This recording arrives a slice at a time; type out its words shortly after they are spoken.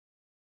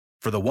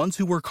For the ones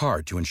who work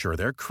hard to ensure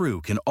their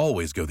crew can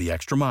always go the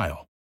extra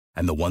mile,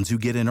 and the ones who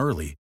get in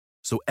early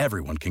so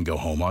everyone can go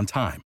home on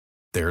time,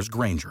 there's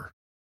Grainger,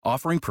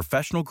 offering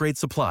professional-grade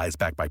supplies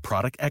backed by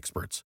product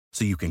experts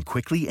so you can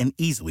quickly and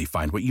easily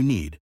find what you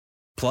need.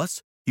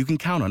 Plus, you can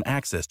count on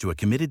access to a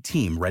committed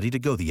team ready to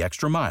go the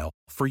extra mile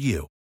for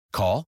you.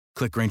 Call,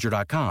 click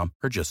Grainger.com,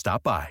 or just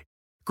stop by.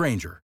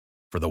 Grainger,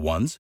 for the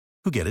ones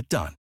who get it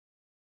done.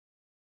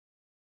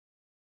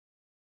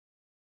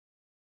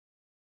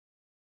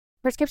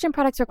 Prescription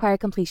products require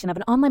completion of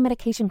an online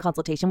medication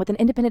consultation with an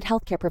independent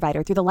healthcare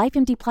provider through the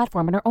LifeMD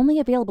platform and are only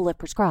available if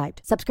prescribed.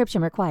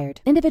 Subscription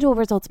required. Individual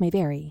results may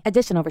vary.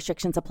 Additional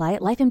restrictions apply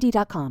at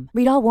lifemd.com.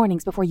 Read all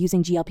warnings before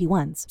using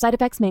GLP-1s. Side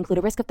effects may include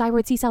a risk of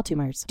thyroid C-cell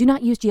tumors. Do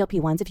not use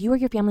GLP-1s if you or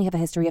your family have a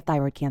history of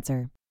thyroid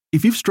cancer.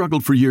 If you've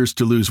struggled for years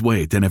to lose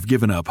weight and have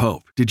given up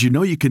hope, did you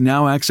know you can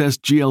now access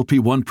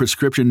GLP-1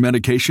 prescription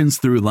medications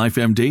through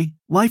LifeMD?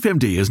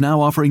 LifeMD is now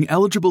offering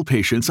eligible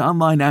patients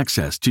online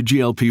access to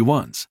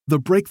GLP-1s, the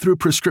breakthrough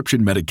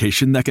prescription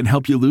medication that can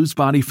help you lose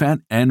body fat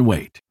and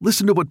weight.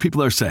 Listen to what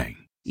people are saying.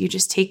 You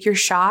just take your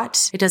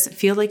shot. It doesn't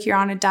feel like you're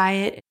on a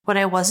diet. What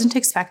I wasn't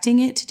expecting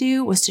it to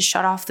do was to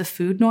shut off the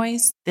food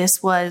noise.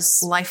 This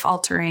was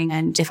life-altering,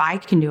 and if I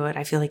can do it,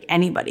 I feel like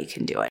anybody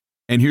can do it.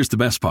 And here's the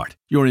best part.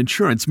 Your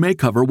insurance may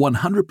cover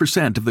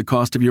 100% of the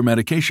cost of your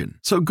medication.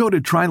 So go to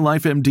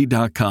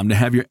TryLifeMD.com to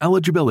have your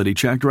eligibility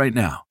checked right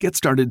now. Get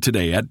started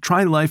today at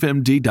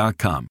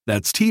TryLifeMD.com.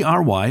 That's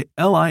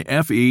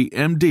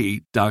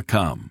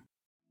TryLifeMD.com.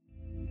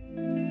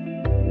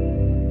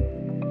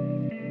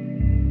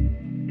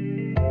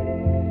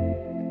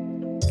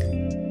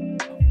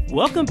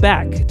 Welcome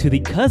back to the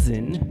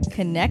Cousin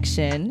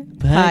Connection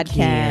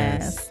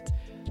podcast.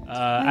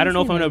 I don't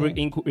know if I'm going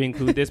to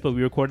include this, but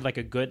we recorded like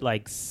a good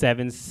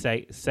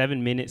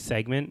 7-minute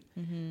segment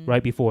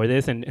right before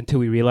this, and until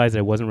we realized that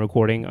it wasn't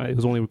recording. It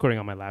was only recording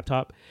on my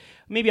laptop.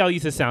 Maybe I'll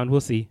use the sound.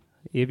 We'll see.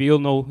 If you'll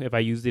know if I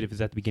used it, if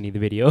it's at the beginning of the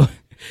video.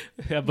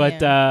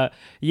 But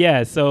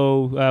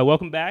so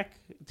welcome back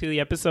to the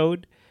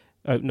episode.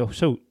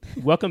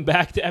 Welcome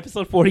back to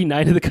episode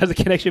 49 of the Cousin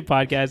Connection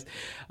podcast.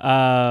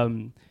 I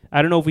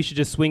don't know if we should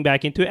just swing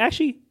back into it.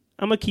 Actually,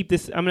 I'm going to keep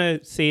this. I'm going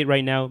to say it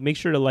right now. Make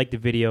sure to like the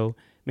video.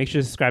 Make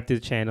sure to subscribe to the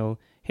channel.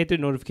 Hit the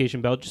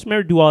notification bell. Just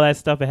remember to do all that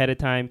stuff ahead of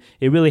time.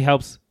 It really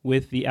helps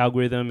with the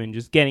algorithm and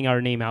just getting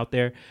our name out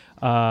there.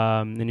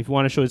 And if you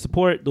want to show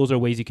support, those are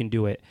ways you can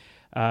do it.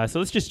 So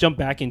let's just jump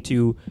back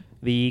into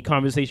the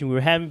conversation we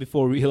were having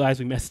before we realized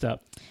we messed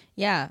up.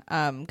 Yeah.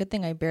 Good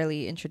thing I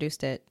barely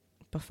introduced it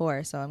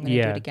before, so I'm going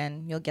to do it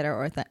again. You'll get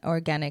our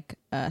organic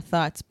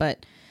thoughts.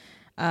 But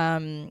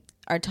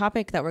our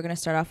topic that we're going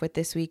to start off with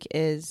this week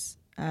is,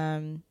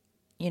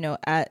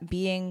 at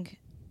being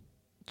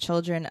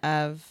children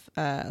of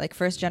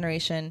first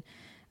generation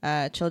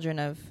children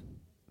of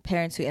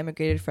parents who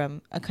immigrated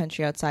from a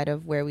country outside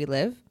of where we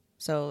live.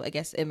 So I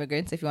guess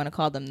immigrants, if you want to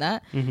call them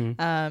that.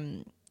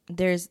 Mm-hmm.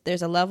 There's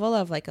a level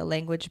of like a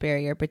language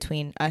barrier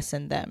between us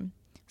and them.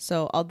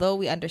 So although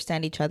we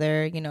understand each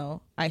other,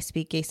 I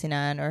speak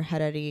Gaysinan or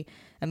Harari,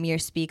 Amir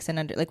speaks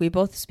and we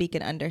both speak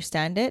and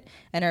understand it,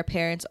 and our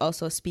parents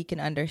also speak and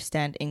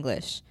understand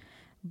English.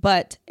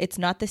 But it's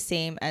not the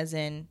same as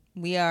in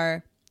we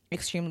are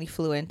extremely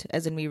fluent,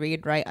 as in we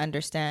read, write,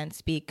 understand,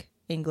 speak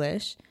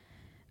English.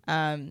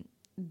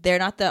 They're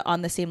not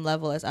on the same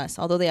level as us.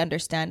 Although they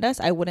understand us,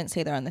 I wouldn't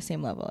say they're on the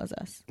same level as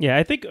us. Yeah,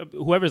 I think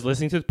whoever's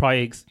listening to this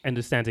probably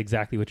understands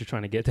exactly what you're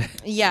trying to get to.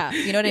 Yeah,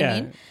 you know what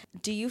I mean?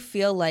 Do you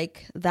feel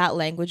like that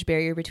language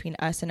barrier between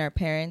us and our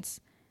parents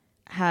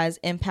has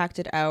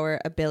impacted our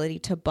ability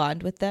to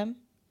bond with them?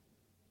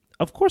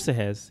 Of course it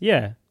has,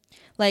 yeah.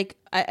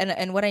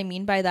 And what I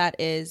mean by that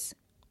is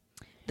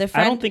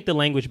I don't think the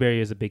language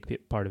barrier is a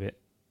big part of it.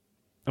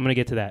 I'm gonna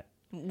get to that.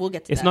 We'll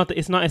get to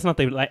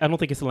that. I don't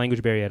think it's a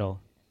language barrier at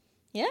all.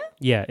 Yeah?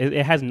 Yeah,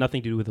 it has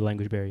nothing to do with the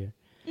language barrier.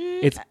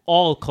 It's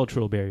all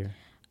cultural barrier.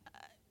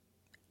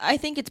 I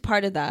think it's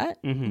part of that,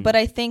 but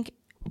I think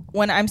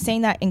when I'm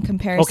saying that in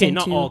comparison to... Okay,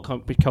 not all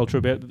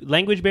cultural barrier.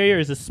 Language barrier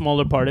is a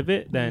smaller part of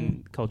it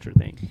than culture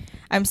thing.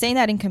 I'm saying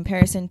that in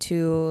comparison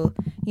to,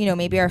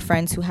 maybe our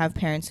friends who have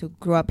parents who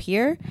grew up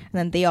here, and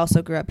then they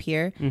also grew up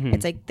here. Mm-hmm.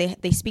 It's like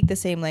they speak the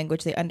same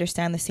language, they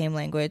understand the same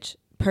language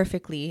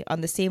perfectly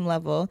on the same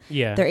level.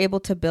 Yeah. They're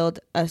able to build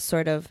a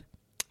sort of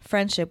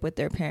friendship with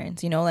their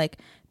parents, like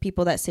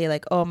people that say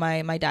like, oh,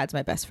 my dad's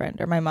my best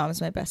friend or my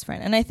mom's my best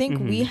friend. And I think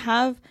we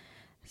have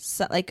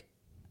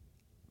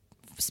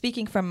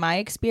speaking from my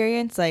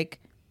experience, my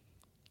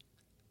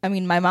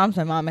mom's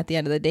my mom at the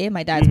end of the day,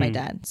 my dad's my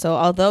dad. So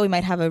although we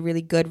might have a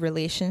really good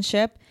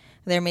relationship,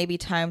 there may be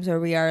times where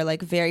we are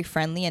very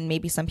friendly, and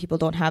maybe some people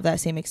don't have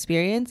that same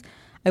experience.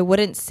 I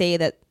wouldn't say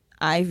that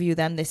I view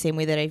them the same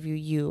way that I view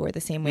you or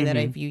the same way that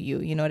I view you.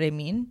 You know what I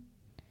mean?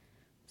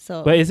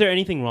 So, but is there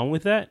anything wrong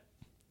with that?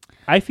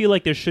 I feel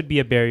like there should be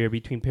a barrier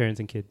between parents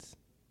and kids.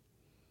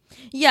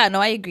 Yeah,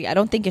 no, I agree. I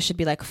don't think it should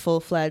be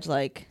full-fledged,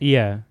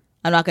 Yeah.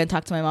 I'm not going to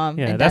talk to my mom.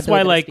 Yeah, and that's Dad why,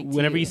 gonna like, speak to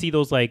whenever you see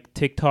those, like,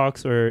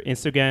 TikToks or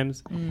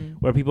Instagrams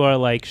where people are,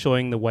 like,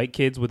 showing the white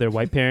kids with their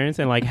white parents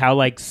and, like, how,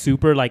 like,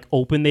 super, like,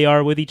 open they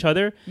are with each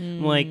other,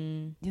 I'm like,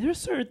 there's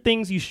certain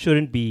things you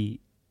shouldn't be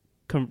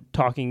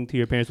talking to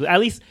your parents with. At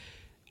least,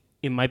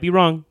 it might be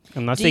wrong.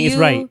 I'm not saying it's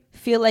right. Do you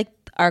feel like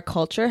our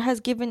culture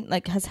has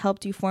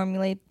helped you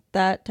formulate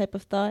that type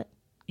of thought?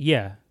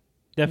 Yeah,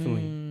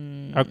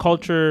 definitely. Our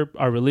culture,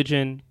 our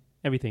religion,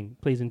 everything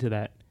plays into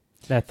that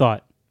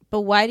thought.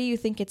 But why do you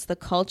think it's the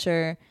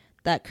culture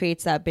that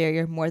creates that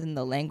barrier more than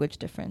the language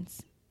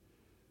difference?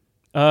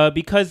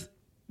 Because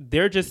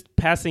they're just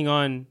passing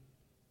on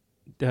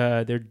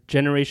their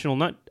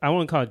generational, I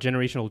won't call it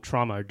generational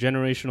trauma, or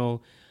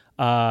generational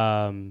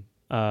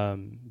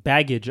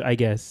baggage, I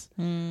guess.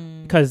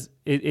 Because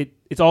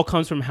it all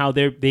comes from how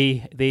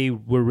they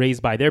were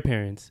raised by their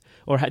parents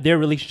or their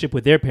relationship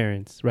with their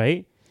parents,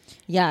 right?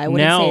 Yeah, I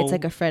wouldn't say it's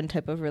like a friend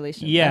type of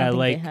relationship. Yeah, I don't think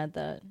like they had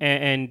that.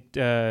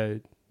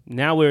 And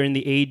now we're in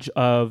the age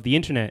of the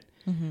internet,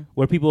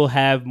 where people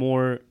have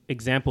more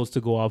examples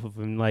to go off of,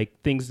 and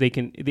like things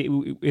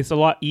it's a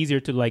lot easier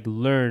to like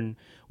learn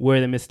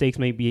where the mistakes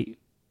may be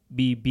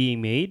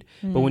being made.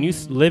 But when you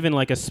live in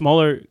like a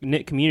smaller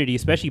knit community,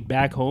 especially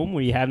back home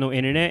where you have no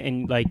internet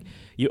and like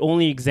your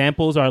only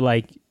examples are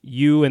like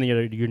you and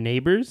your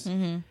neighbors,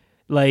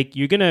 like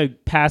you're gonna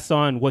pass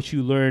on what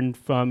you learned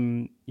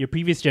from your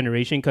previous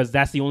generation because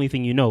that's the only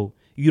thing you know.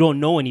 You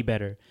don't know any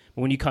better.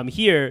 But when you come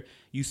here,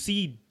 you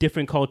see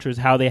different cultures,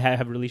 how they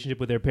have a relationship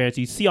with their parents.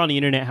 You see on the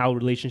internet how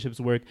relationships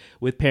work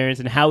with parents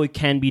and how it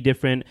can be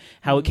different,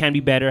 how it can be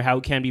better, how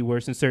it can be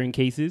worse in certain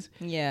cases.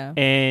 Yeah.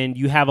 And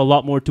you have a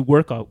lot more to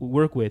work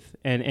with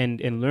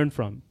and learn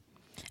from.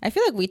 I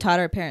feel like we taught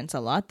our parents a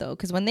lot though,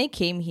 because when they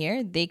came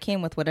here, they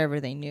came with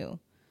whatever they knew.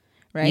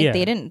 Right? Yeah.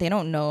 They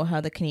don't know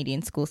how the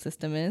Canadian school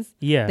system is.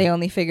 Yeah. They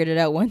only figured it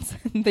out once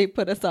they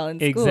put us all in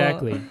school.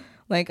 Exactly.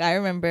 Like I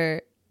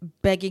remember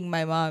begging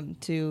my mom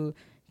to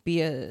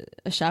be a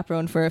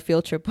chaperone for a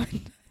field trip.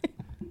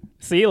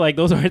 See, like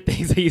those aren't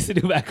things they used to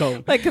do back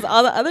home. Like, because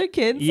all the other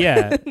kids,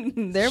 yeah,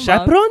 their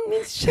chaperone moms,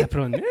 means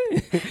chaperone.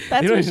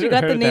 That's where she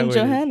got the name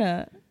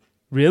Johanna.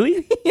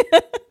 Really?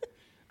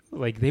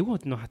 Like they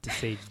won't know how to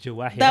say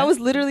Joahira. That was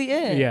literally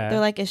it. Yeah.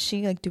 They're like, is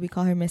she like? Do we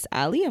call her Miss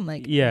Ali? I'm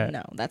like, yeah.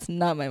 No, that's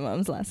not my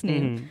mom's last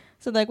name.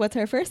 So like, what's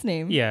her first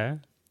name? Yeah.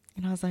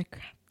 And I was like,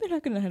 crap, they're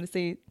not gonna know how to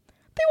say.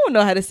 They won't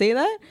know how to say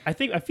that. I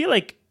feel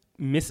like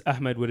Miss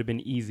Ahmed would have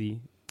been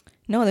easy.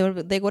 No,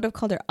 they would have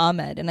called her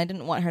Ahmed, and I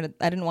didn't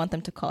want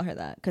them to call her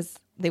that because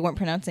they weren't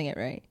pronouncing it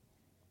right.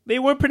 They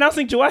weren't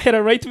pronouncing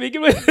Joahira right to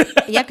begin with.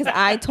 Yeah, because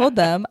I told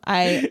them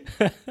and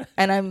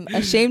I'm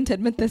ashamed to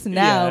admit this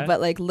now,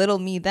 but like little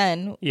me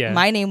then,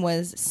 my name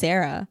was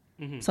Sarah,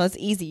 so it's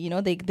easy, you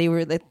know. They were,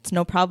 it's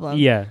no problem.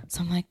 Yeah.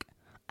 So I'm like,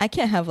 I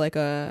can't have like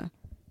a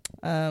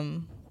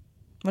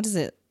what is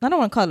it? I don't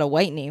want to call it a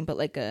white name, but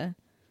like an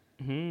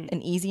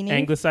easy name,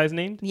 anglicized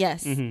name.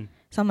 Yes.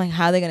 So I'm like,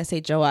 how are they gonna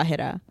say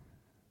Joahira?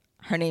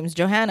 Her name's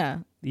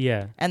Johanna.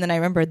 Yeah. And then I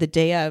remember the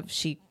day of,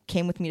 she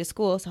came with me to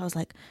school. So I was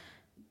like,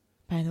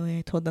 by the way,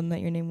 I told them that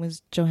your name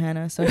was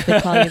Johanna. So if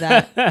they call you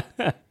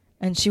that.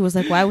 And she was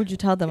like, why would you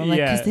tell them? I'm like,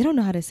 because they don't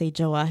know how to say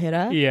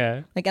Joahira.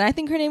 Yeah. Like, and I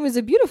think her name is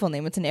a beautiful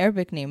name. It's an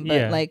Arabic name.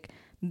 But like,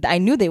 I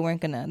knew they were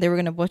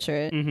going to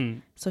butcher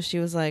it. So she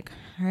was like,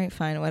 all right,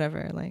 fine,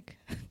 whatever. Like,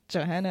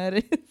 Johanna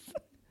it is.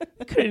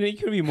 You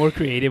could be more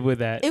creative with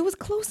that. It was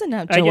close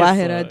enough.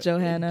 Joahira,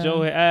 Johanna.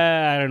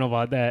 I don't know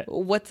about that.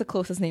 What's the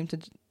closest name to,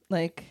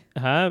 like?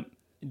 Joanna.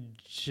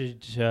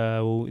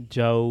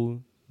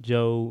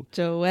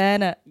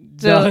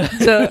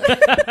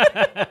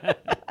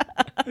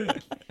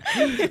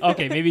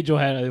 Okay, maybe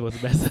Johanna was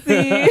the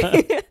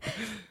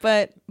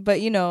best.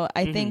 but you know,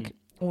 I think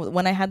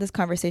when I had this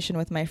conversation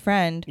with my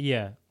friend,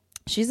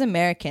 she's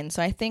American,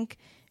 so I think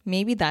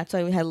maybe that's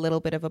why we had a little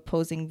bit of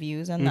opposing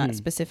views on that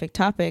specific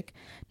topic.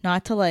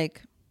 Not to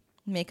like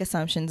make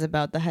assumptions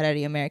about the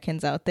Harari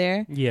Americans out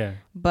there. Yeah.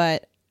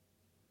 But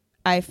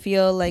I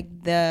feel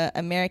like the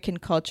American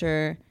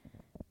culture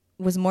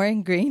was more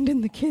ingrained in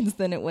the kids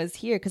than it was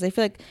here. Because I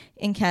feel like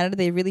in Canada,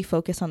 they really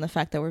focus on the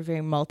fact that we're very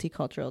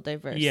multicultural,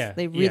 diverse. Yeah.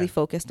 They really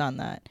focused on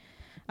that.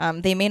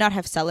 They may not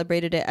have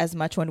celebrated it as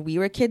much when we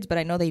were kids, but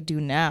I know they do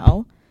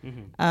now.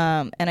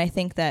 And I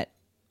think that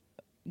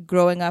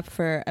growing up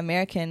for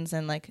Americans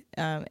and like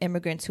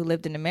immigrants who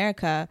lived in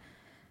America,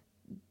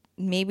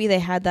 maybe they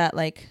had that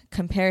like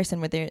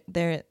comparison with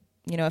their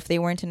you know, if they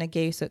weren't in a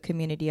gay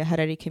community, a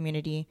Harari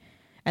community,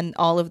 and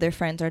all of their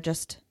friends are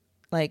just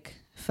like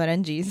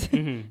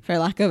Farangis, for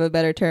lack of a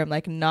better term,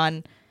 like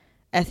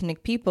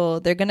non-ethnic people,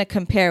 they're going to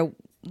compare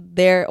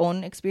their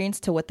own experience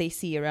to what they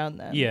see around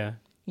them. Yeah.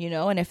 You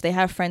know, and if they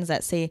have friends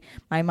that say,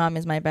 my mom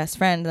is my best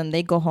friend, then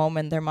they go home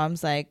and their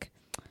mom's like,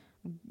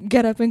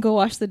 get up and go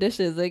wash the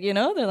dishes. Like, you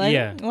know, they're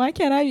like, why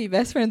can't I be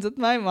best friends with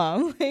my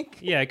mom? Like,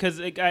 yeah, because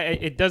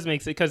it does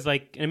make sense. Because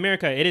like in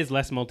America, it is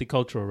less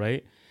multicultural,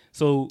 right?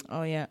 So,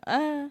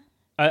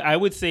 I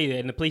would say that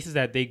in the places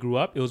that they grew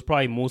up, it was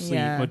probably mostly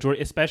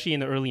majority, especially in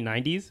the early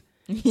 90s.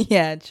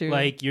 Yeah, true.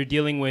 Like you're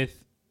dealing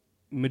with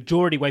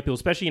majority white people,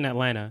 especially in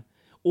Atlanta.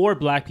 or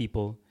black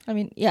people. I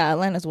mean, yeah,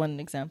 Atlanta's one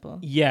example.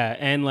 Yeah,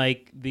 and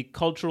like the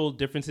cultural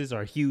differences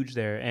are huge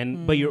there,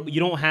 and but you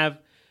don't have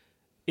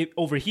it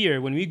over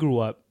here. When we grew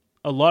up,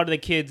 a lot of the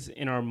kids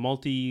in our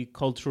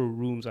multicultural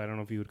rooms, I don't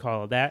know if you would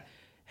call it that,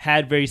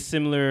 had very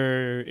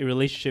similar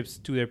relationships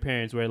to their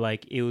parents, where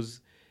like it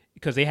was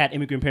because they had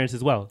immigrant parents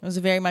as well. It was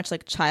very much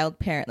like child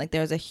parent. Like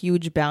there was a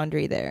huge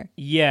boundary there.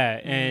 Yeah,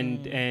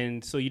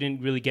 and so you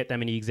didn't really get that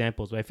many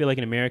examples. But I feel like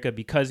in America,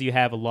 because you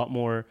have a lot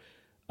more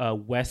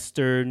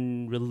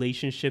Western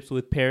relationships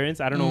with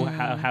parents, I don't know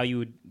how you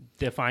would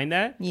define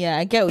that. Yeah,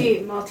 I get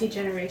what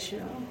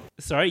multi-generational.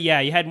 Sorry, yeah,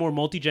 you had more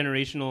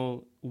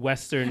multi-generational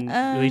Western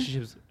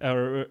relationships,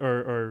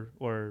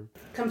 or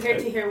compared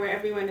to here, where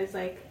everyone is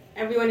like,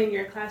 everyone in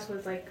your class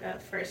was like a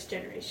first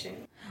generation.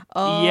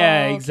 Oh,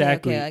 yeah,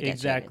 exactly,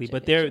 exactly.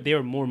 But they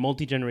were more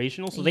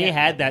multi-generational, so they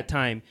had that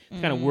time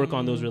to kind of work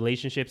on those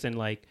relationships and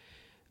like,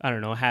 I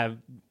don't know, have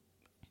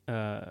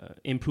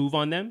improve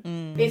on them.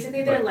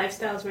 Basically, their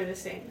lifestyles were the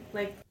same.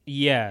 Like,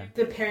 yeah,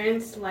 the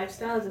parents'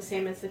 lifestyle is the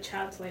same as the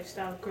child's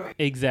lifestyle growing.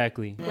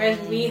 Exactly. Whereas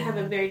we have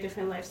a very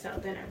different lifestyle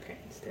than our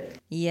parents did.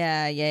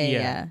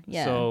 Yeah.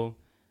 So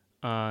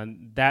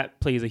that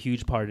plays a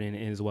huge part in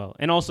it as well,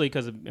 and also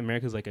because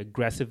America's like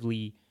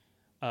aggressively.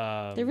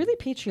 They're really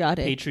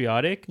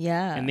patriotic.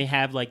 Yeah. And they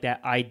have like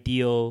that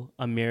ideal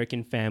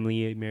American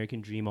family,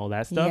 American dream, all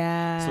that stuff.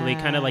 Yeah. So they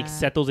kind of like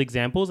set those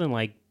examples and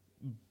like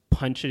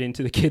punch it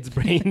into the kids'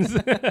 brains.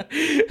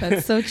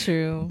 That's so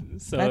true.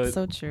 That's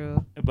so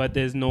true. But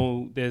there's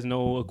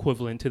no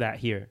equivalent to that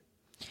here.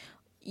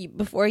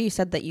 Before you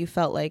said that you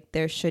felt like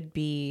there should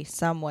be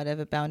somewhat of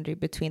a boundary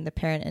between the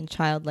parent and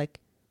child, like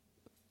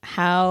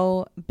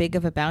how big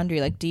of a boundary?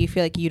 Like, do you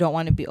feel like you don't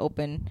want to be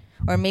open,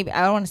 or maybe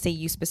I don't want to say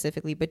you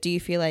specifically, but do you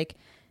feel like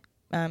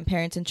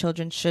parents and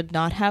children should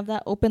not have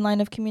that open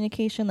line of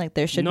communication? Like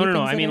there should be things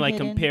I mean like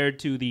hidden? Compared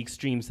to the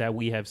extremes that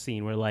we have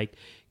seen, where like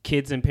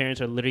kids and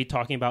parents are literally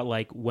talking about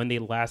like when they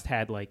last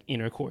had like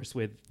intercourse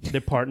with their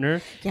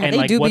partner and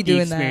like what the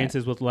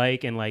experiences was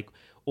like, and like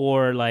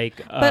or like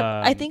but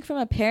I think from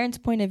a parent's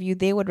point of view,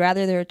 they would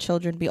rather their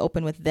children be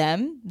open with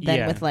them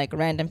than with like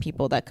random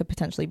people that could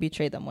potentially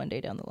betray them one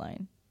day down the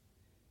line,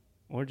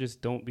 or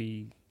just don't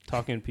be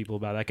talking to people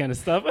about that kind of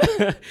stuff.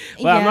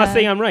 Well, I'm not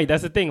saying I'm right.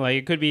 That's the thing. Like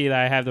it could be that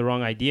I have the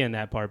wrong idea in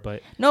that part,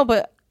 but no,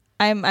 but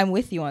I'm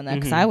with you on that,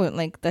 because I wouldn't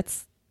like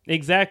that's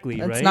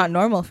right? not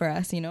normal for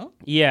us, you know?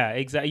 Yeah,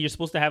 exactly. You're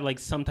supposed to have like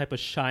some type of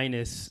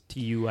shyness to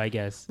you, I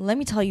guess. Let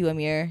me tell you,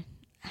 Amir,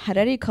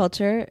 Haredi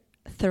culture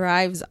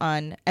thrives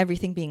on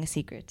everything being a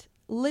secret.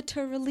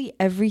 Literally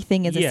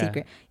everything is a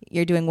secret.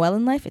 You're doing well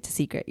in life, it's a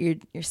secret.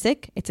 You're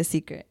sick, it's a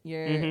secret.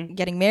 You're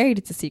getting married,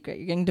 it's a secret.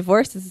 You're getting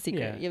divorced, it's a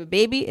secret. You have a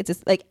baby, it's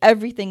just like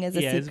everything is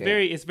a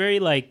secret. It's very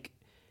like,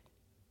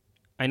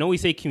 I know we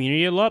say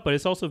community a lot, but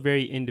it's also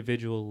very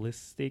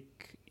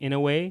individualistic in a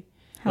way.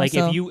 Like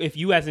if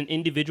you as an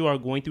individual are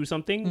going through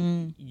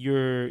something,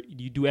 you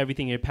do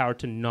everything in your power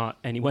to not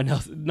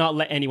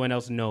let anyone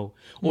else know.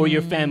 Or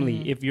your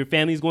family. If your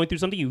family is going through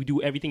something, you do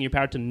everything in your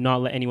power to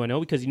not let anyone know,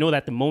 because you know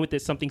that the moment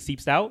that something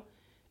seeps out,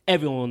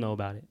 everyone will know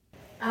about it.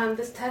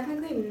 That's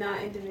technically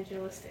not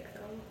individualistic though.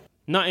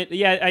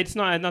 It's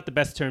not the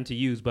best term to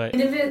use, but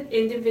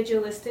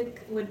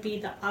individualistic would be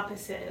the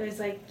opposite. It's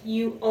like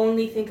you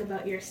only think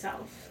about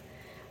yourself,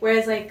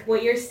 whereas like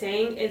what you're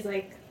saying is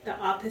like the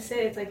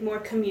opposite. It's like more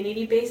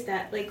community based,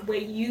 that like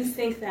what you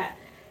think that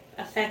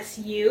affects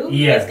you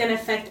is going to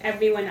affect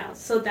everyone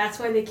else. So that's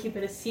why they keep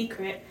it a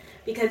secret,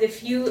 because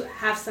if you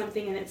have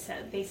something and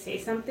they say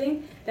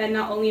something, that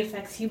not only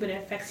affects you, but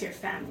it affects your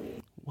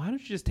family. Why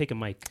don't you just take a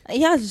mic?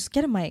 Yeah, just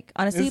get a mic.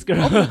 Honestly,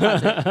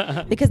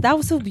 because that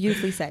was so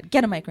beautifully said.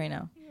 Get a mic right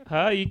now.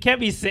 You can't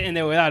be sitting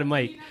there without a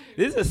mic.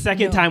 This is the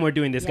second time we're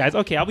doing this, guys.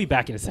 Okay, I'll be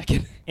back in a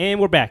second.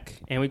 And we're back.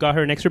 And we got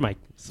her an extra mic.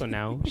 So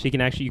now you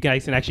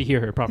guys can actually hear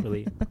her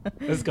properly.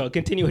 Let's go.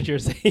 Continue what you're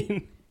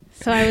saying.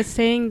 So I was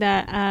saying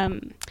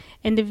that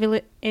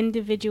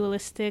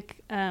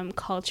individualistic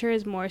culture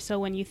is more so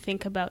when you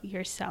think about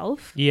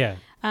yourself. Yeah.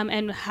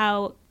 And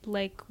how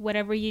like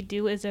whatever you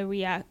do is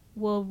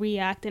will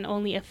react and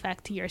only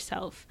affect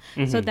yourself.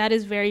 So that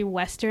is very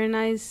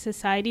westernized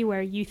society,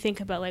 where you think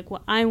about like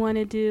what I want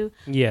to do,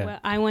 what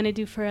I want to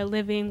do for a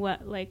living,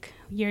 what like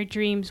your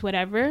dreams,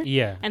 whatever.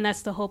 Yeah. And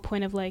that's the whole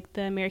point of like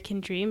the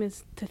American dream,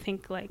 is to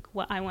think like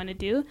what I want to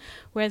do.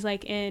 Whereas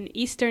like in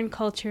Eastern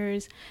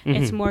cultures,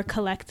 it's more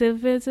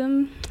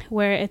collectivism,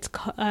 where it's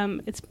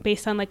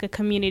based on like a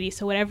community.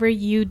 So whatever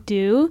you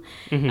do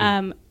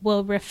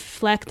will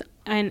reflect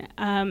and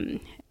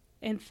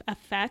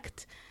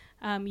affect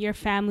your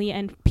family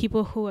and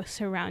people who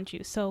surround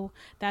you. So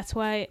that's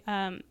why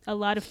a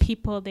lot of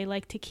people, they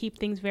like to keep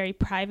things very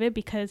private,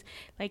 because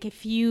like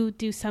if you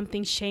do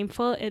something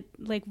shameful, it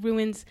like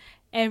ruins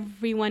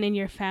everyone in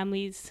your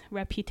family's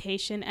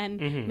reputation,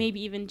 and maybe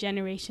even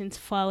generations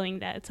following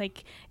that. It's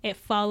like it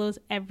follows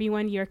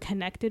everyone you're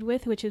connected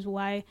with, which is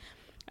why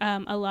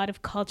a lot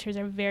of cultures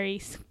are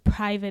very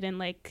private, and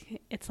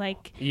like it's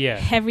like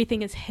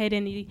everything is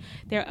hidden.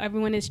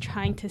 Everyone is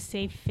trying to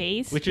save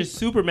face, which is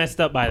super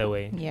messed up, by the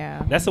way.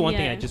 Yeah, that's the one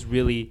thing I just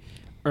really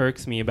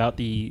irks me about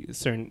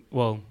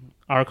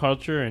our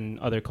culture and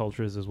other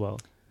cultures as well.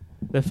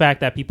 The fact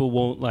that people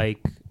won't like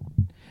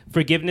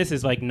forgiveness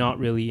is like not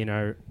really in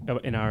our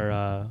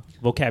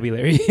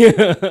vocabulary.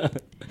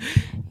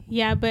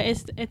 Yeah, but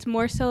it's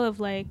more so of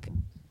like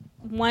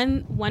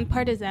one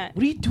part is that.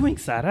 What are you doing,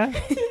 Sarah?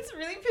 It's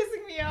really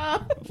pissing me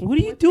off. What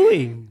are you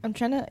doing? I'm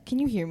trying to. Can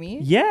you hear me?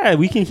 Yeah,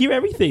 we can hear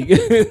everything. I've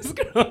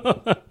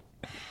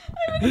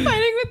been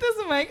fighting with this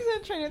mic, so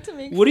I'm trying not to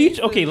make. What are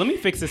you? Okay, let me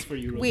fix this for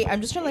you. Wait,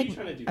 I'm just trying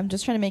to I'm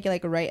just trying to make it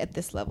like right at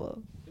this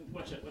level.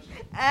 Watch it.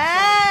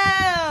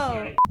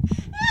 Ow!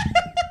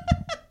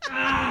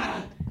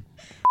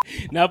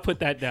 Now put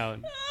that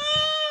down.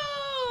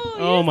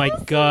 Oh my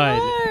so God,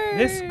 smart.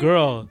 this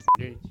girl.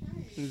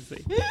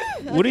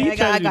 What are you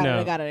trying to do now?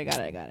 I got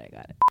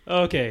it.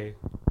 Okay.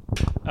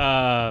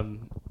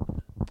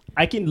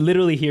 I can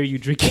literally hear you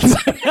drinking.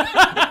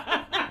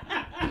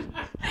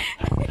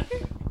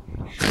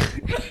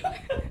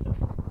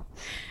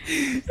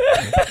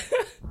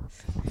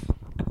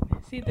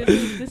 See,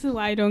 this is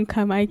why I don't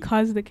come. I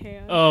cause the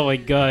chaos. Oh my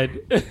God.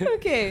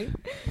 Okay.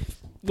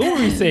 What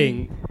were you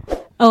saying?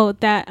 Oh,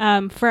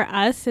 that for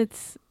us,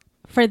 it's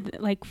for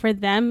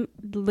them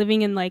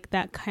living in like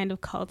that kind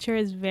of culture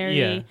is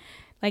very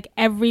like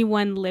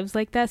everyone lives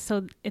like that,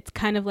 so it's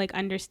kind of like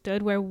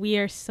understood. Where we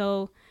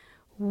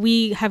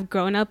have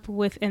grown up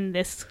within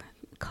this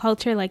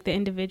culture, like the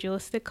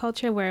individualistic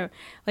culture, where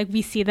like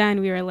we see that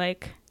and we were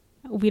like,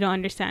 we don't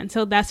understand.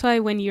 So that's why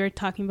when you're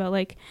talking about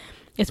like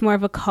it's more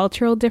of a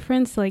cultural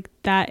difference, like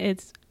that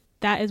is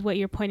what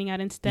you're pointing out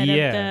instead of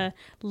the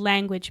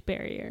language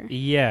barrier.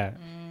 Yeah.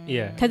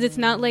 Because it's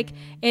not like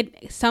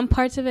some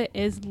parts of it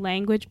is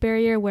language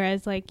barrier,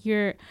 whereas like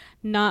you're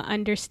not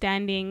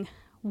understanding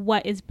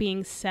what is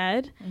being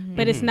said,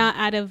 but it's not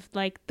out of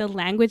like the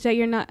language that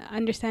you're not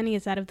understanding,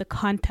 it's out of the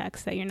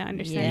context that you're not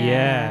understanding.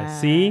 Yeah.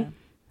 See?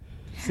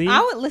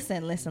 I would listen.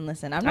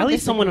 I'm not. At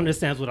least someone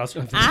understands what I was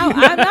trying to say.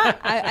 I'm not.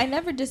 I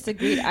never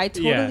disagreed. I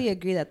totally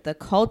agree that the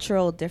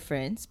cultural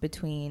difference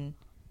between,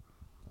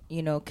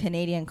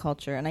 Canadian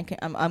culture, and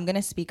I'm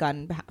gonna speak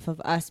on behalf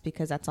of us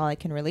because that's all I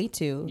can relate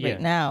to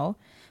right now.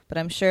 But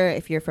I'm sure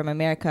if you're from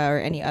America or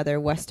any other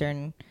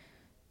Western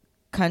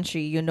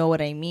country, you know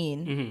what I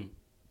mean. Mm-hmm.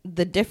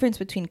 The difference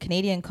between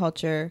Canadian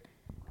culture,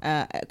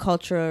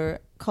 culture,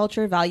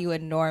 value,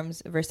 and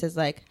norms versus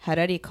like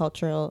Harari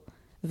cultural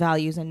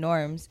values and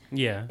norms.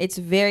 Yeah, it's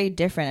very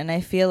different, and I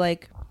feel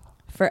like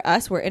for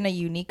us, we're in a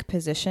unique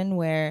position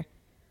where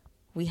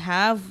we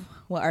have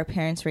what our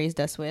parents raised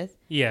us with.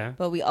 Yeah,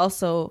 but we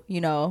also,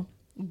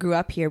 grew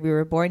up here. We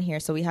were born here,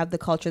 so we have the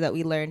culture that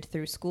we learned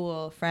through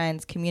school,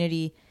 friends,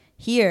 community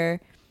here.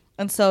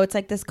 And so it's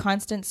like this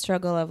constant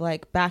struggle of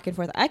like back and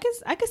forth. I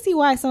can see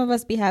why some of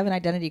us be having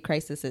identity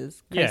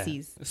crises. Yeah.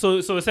 So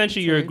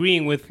essentially you're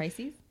agreeing with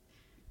crises.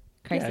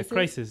 Yeah,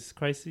 crises.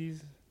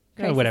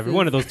 Yeah, whatever,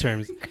 one of those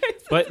terms.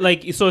 But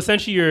like, so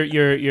essentially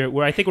you're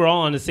where I think we're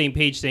all on the same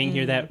page saying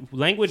here that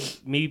language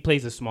maybe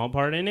plays a small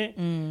part in it,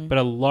 but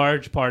a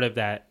large part of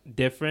that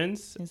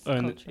difference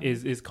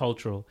is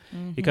cultural.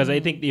 Mm-hmm. Because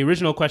I think the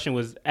original question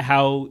was,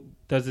 how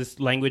does this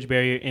language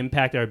barrier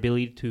impact our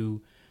ability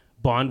to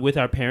bond with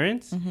our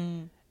parents?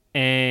 Mm-hmm.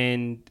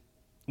 And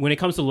when it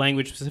comes to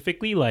language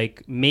specifically,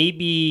 like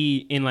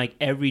maybe in like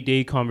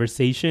everyday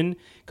conversation,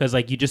 because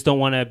like you just don't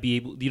want to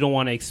you don't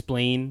want to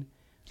explain.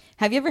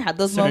 Have you ever had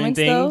those moments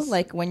though,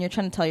 like when you're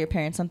trying to tell your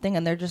parents something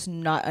and they're just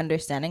not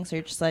understanding, so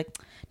you're just like,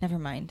 never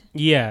mind.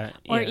 Yeah.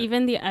 Or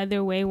even the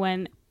other way,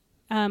 when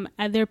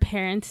other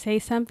parents say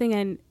something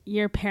and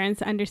your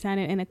parents understand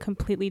it in a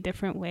completely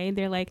different way.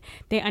 They're like,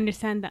 they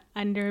understand the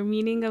under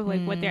meaning of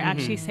like what they're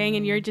actually saying,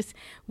 and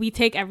we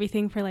take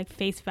everything for like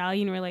face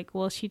value, and we're like,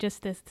 well, she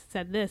just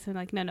said this, and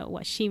like, no,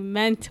 what she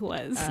meant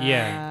was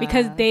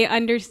because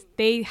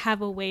they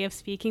have a way of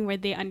speaking where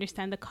they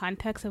understand the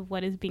context of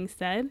what is being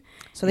said.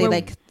 So they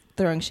like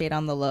throwing shade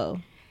on the low.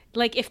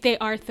 Like if they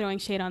are throwing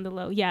shade on the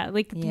low,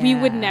 we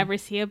would never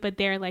see it, but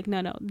they're like,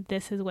 no,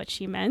 this is what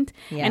she meant.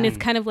 Yeah. And it's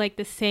kind of like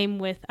the same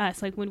with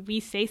us. Like when we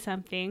say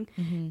something,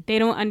 they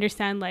don't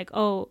understand like,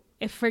 oh,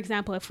 if for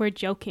example, if we're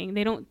joking,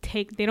 they don't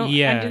see the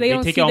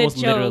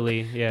joke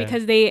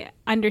because they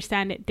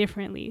understand it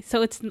differently.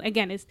 So it's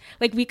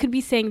like we could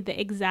be saying the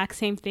exact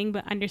same thing,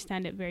 but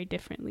understand it very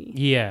differently.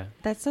 Yeah.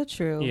 That's so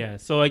true. Yeah.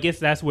 So I guess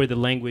that's where the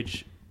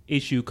language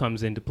issue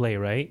comes into play,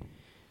 right?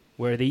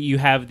 Where you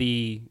have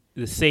the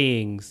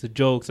sayings, the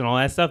jokes, and all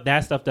that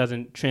stuff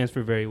doesn't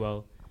transfer very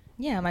well.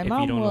 Yeah, my mom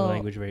if you don't know the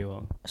language very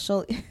well.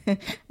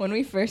 When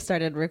we first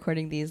started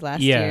recording these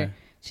last year,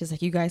 she's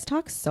like, "You guys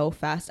talk so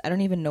fast. I don't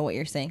even know what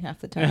you're saying half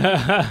the time."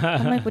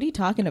 I'm like, "What are you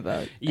talking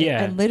about?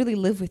 I literally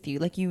live with you.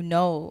 Like, you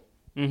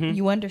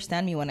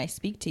understand me when I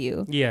speak to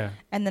you." Yeah.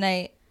 And then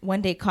I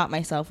one day caught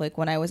myself, like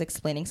when I was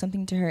explaining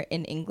something to her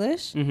in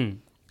English,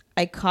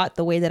 I caught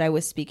the way that I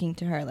was speaking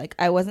to her. Like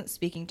I wasn't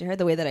speaking to her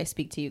the way that I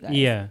speak to you guys.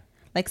 Yeah.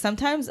 Like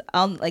sometimes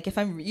I'll like if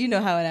I'm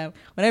how I am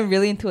when I'm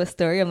really into a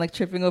story, I'm like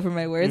tripping over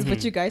my words,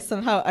 but you guys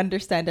somehow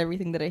understand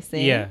everything that I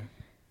say. Yeah.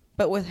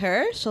 But with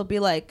her, she'll be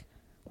like,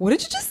 "What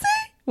did you just say?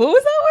 What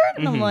was that word?"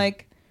 And I'm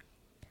like,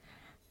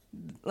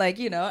 like,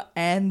 you know,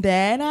 and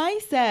then I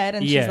said,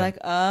 and she's like,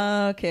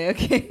 oh,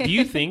 okay. Do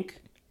you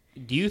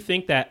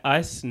think that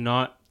us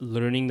not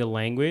learning the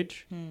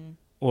language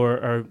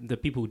or the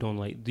people who don't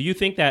like, do you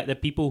think that the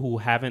people who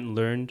haven't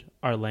learned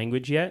our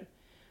language yet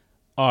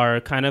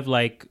are kind of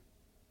like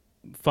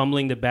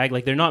fumbling the bag?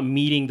 Like they're not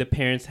meeting the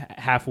parents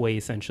halfway,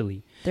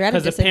 essentially. They're at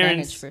a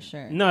disadvantage for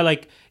sure. No,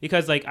 like,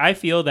 because like I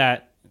feel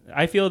that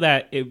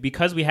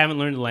because we haven't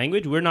learned the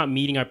language, we're not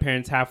meeting our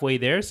parents halfway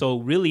there. So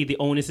really the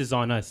onus is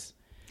on us.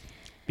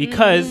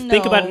 Because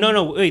think about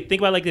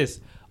it like this.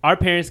 Our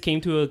parents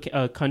came to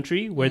a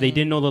country where they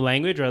didn't know the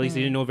language, or at least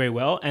they didn't know very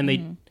well, and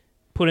they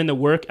put in the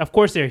work. Of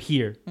course, they're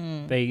here.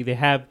 They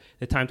have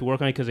the time to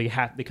work on it because they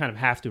kind of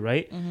have to,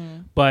 right?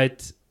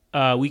 But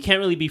we can't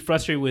really be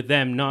frustrated with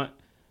them not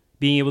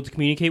being able to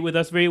communicate with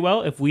us very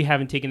well if we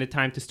haven't taken the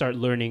time to start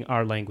learning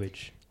our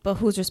language. But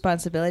whose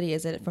responsibility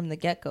is it from the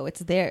get-go?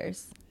 It's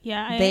theirs.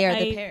 Yeah, they are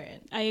the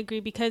parent. I agree,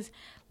 because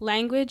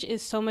language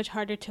is so much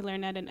harder to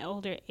learn at an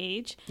older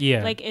age.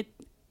 Yeah, like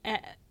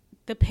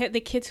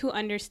the kids who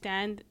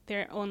understand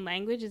their own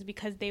language is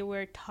because they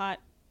were taught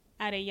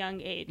at a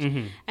young age,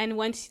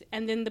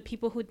 and then the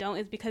people who don't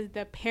is because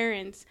the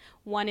parents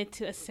wanted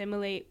to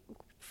assimilate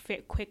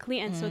quickly,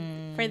 and so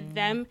for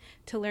them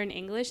to learn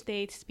English,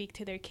 they speak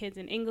to their kids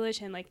in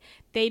English, and like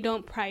they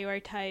don't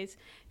prioritize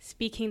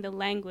speaking the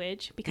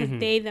language because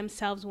they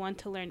themselves want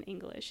to learn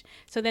English.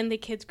 So then the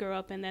kids grow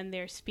up and then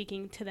they're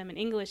speaking to them in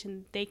English,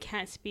 and they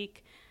can't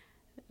speak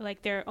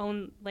like their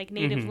own like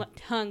native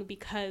tongue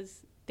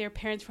because their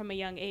parents from a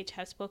young age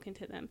have spoken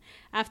to them.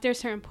 After a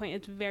certain point,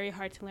 it's very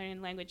hard to learn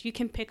a language. You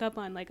can pick up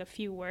on like a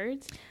few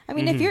words. I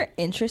mean, if you're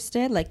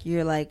interested, like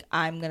you're like,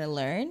 I'm going to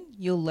learn,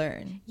 you'll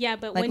learn. Yeah,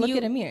 but like, when look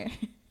at Amir.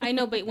 I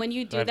know, but when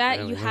you do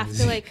that, you have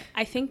to like,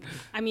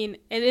 I mean,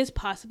 it is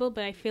possible,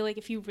 but I feel like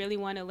if you really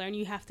want to learn,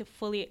 you have to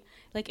fully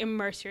like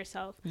immerse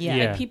yourself. Yeah.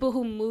 Like people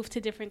who move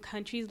to different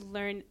countries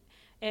learn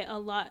it a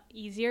lot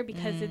easier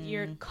because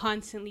you're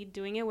constantly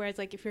doing it. Whereas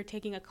like if you're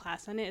taking a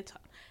class on it,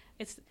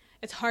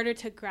 it's harder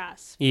to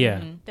grasp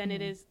than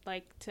it is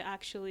like to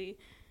actually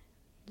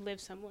live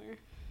somewhere.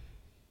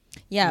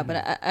 Yeah,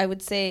 but I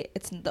would say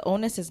the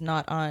onus is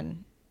not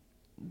on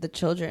the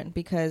children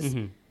because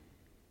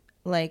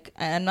like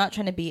I'm not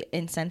trying to be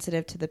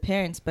insensitive to the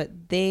parents, but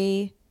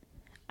I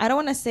don't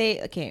want to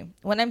say, okay,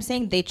 when I'm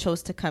saying they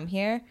chose to come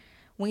here,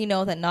 we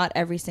know that not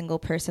every single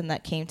person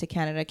that came to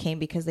Canada came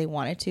because they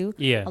wanted to.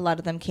 Yeah. A lot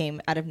of them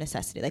came out of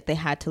necessity, like they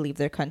had to leave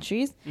their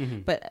countries.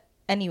 But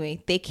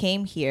anyway, they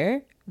came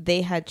here.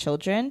 They had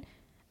children.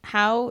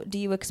 How do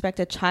you expect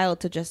a child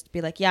to just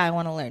be like, yeah, I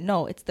want to learn?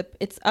 No,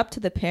 it's up to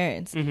the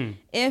parents.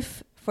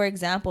 If, for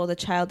example, the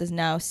child is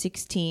now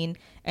 16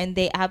 and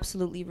they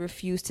absolutely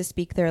refuse to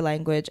speak their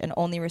language and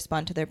only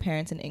respond to their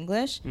parents in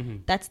English,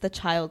 that's the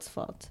child's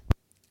fault.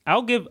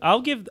 I'll give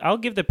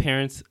the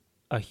parents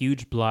a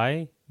huge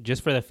bly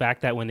just for the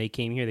fact that when they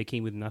came here, they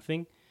came with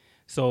nothing.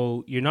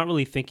 So you're not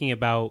really thinking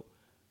about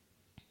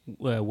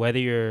whether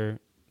your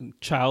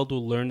child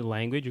will learn the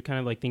language. You're kind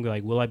of like thinking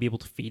like, will I be able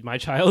to feed my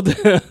child?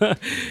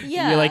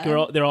 Yeah. You're like,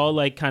 they're all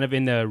like kind of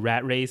in the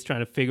rat race trying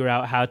to figure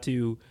out how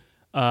to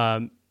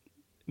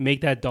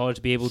make that dollar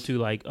to be able to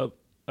like, what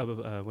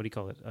do you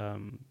call it?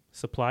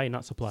 Survive,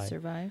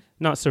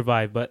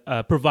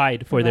 but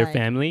provide for their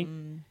family.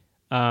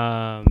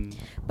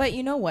 But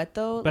you know what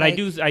though? But like,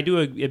 I do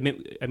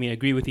admit,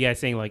 agree with you guys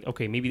saying like,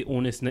 okay, maybe the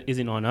onus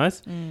isn't on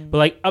us, but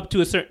like after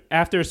a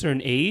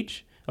certain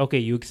age, okay,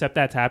 you accept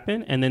that to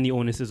happen, and then the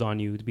onus is on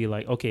you to be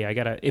like, okay,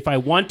 if I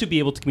want to be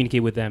able to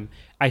communicate with them,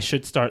 I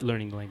should start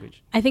learning the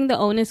language. I think the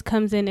onus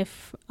comes in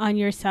on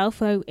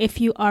yourself. If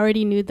you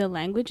already knew the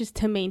language, is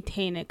to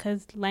maintain it,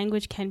 because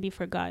language can be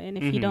forgotten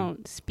if you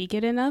don't speak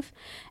it enough.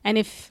 And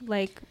if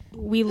like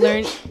we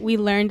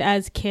learned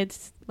as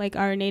kids like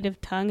our native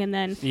tongue, and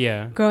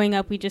then growing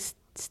up we just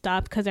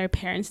stopped because our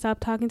parents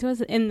stopped talking to us.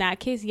 In that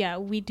case,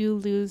 we do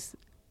lose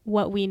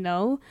what we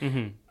know.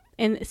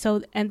 And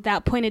so at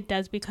that point, it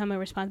does become a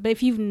response. But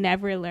if you've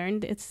never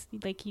learned, it's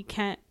like you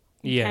can't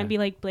be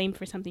like blamed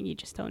for something you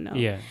just don't know.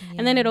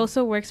 And then it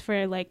also works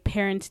for like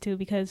parents too,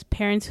 because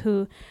parents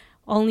who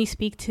only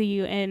speak to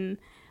you in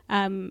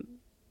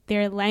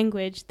their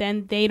language,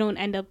 then they don't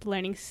end up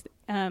learning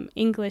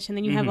English. And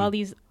then you have all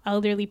these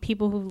elderly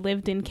people who've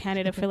lived in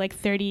Canada for like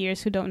 30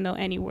 years who don't know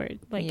any word,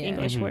 like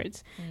English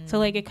words. So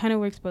like it kind of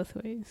works both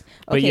ways.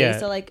 Okay,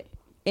 so like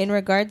in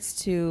regards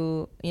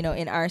to,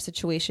 in our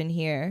situation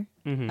here,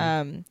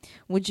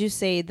 would you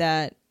say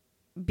that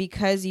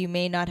because you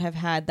may not have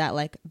had that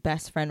like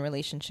best friend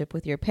relationship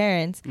with your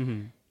parents,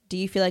 do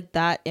you feel like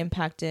that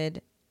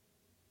impacted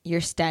your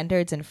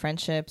standards in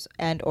friendships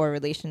and or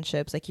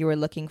relationships? Like you were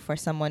looking for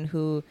someone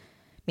who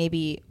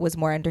maybe was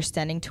more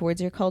understanding towards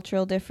your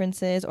cultural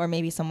differences, or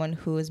maybe someone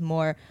who is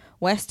more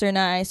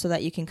westernized so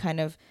that you can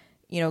kind of,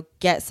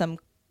 get some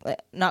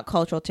not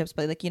cultural tips,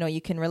 but like,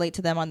 you can relate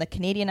to them on the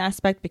Canadian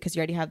aspect because you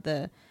already have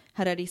the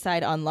Harari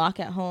side on lock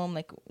at home.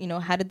 Like,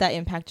 how did that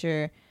impact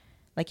your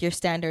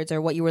standards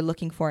or what you were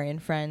looking for in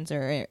friends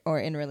or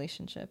in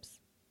relationships?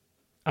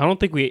 I don't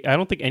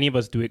think any of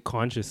us do it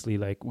consciously.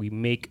 Like we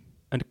make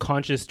a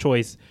conscious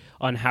choice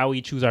on how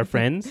we choose our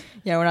friends.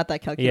 Yeah, we're not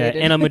that calculated.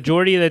 Yeah, and a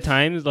majority of the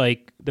times,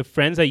 like the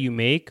friends that you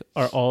make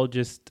are all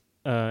just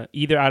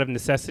either out of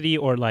necessity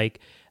or like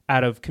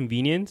out of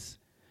convenience.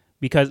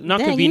 Because not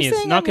convenience.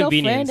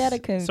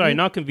 Sorry,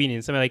 not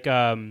convenience. I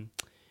mean,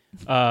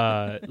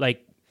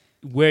 like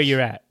where you're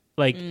at.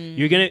 Like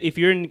if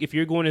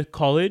you're going to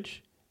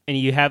college and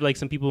you have like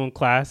some people in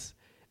class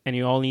and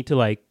you all need to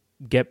like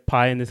get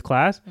pie in this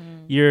class,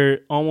 you're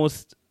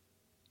almost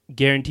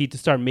guaranteed to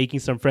start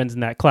making some friends in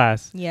that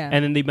class. Yeah,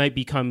 and then they might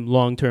become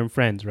long-term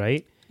friends,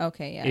 right?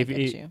 Okay, yeah, I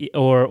get you.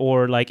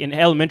 Or like in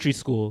elementary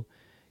school,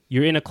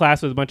 you're in a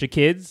class with a bunch of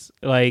kids,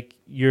 like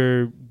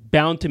you're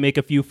bound to make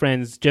a few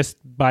friends just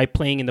by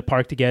playing in the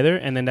park together,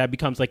 and then that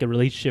becomes like a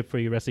relationship for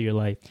the rest of your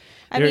life.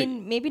 I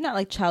mean, maybe not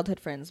like childhood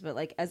friends, but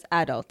like as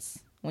adults,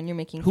 when you're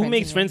making who friends. Who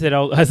makes friends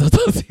as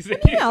adults?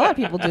 Yeah, a lot of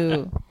people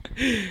do.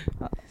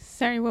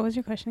 Sorry, what was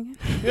your question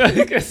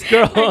again?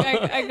 Girl.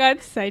 I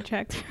got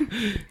sidetracked.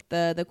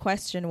 The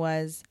question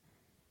was,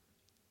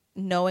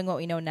 knowing what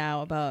we know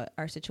now about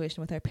our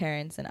situation with our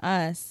parents and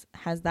us,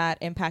 has that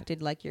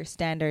impacted like your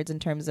standards in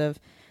terms of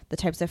the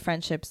types of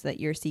friendships that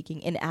you're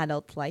seeking in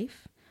adult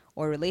life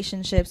or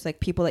relationships,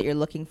 like people that you're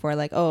looking for,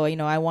 like, oh, you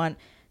know, I want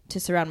to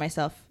surround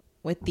myself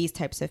with these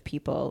types of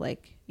people,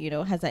 like, you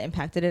know, has that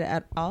impacted it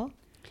at all?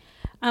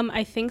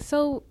 I think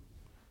so,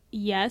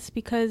 yes,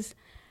 because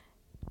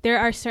there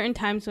are certain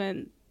times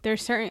when there are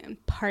certain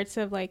parts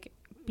of like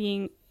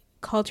being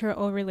cultural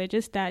or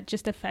religious that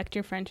just affect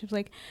your friendships.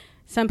 Like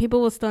some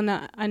people will still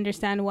not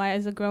understand why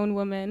as a grown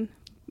woman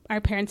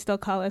our parents still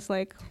call us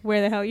like,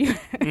 where the hell you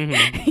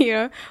you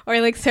know,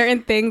 or like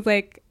certain things,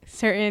 like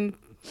certain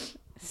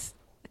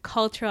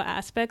cultural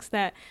aspects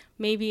that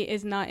maybe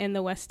is not in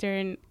the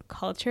Western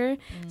culture.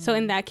 So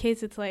in that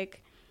case, it's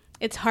like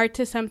it's hard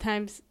to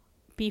sometimes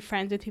be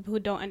friends with people who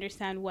don't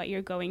understand what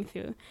you're going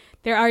through.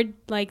 There are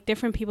like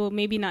different people,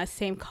 maybe not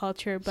same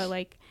culture, but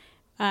like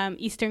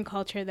Eastern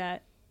culture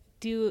that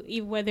do,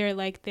 whether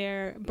like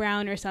they're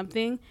brown or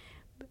something,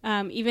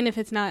 even if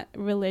it's not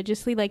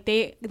religiously, like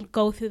they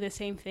go through the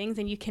same things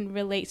and you can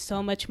relate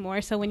so much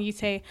more. So when you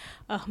say,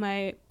 oh,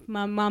 my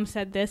mom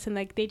said this, and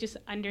like they just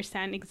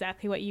understand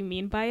exactly what you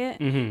mean by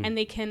it, and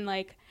they can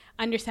like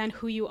understand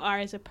who you are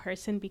as a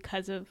person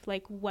because of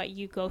like what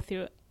you go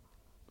through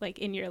like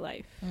in your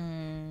life.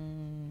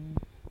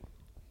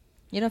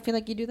 You don't feel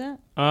like you do that?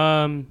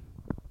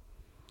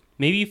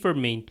 Maybe for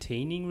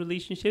maintaining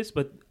relationships,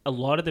 but a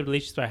lot of the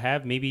relationships I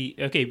have, maybe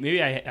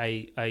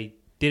I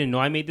didn't know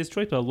I made this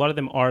choice, but a lot of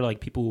them are like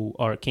people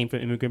who came from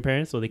immigrant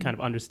parents, so they kind of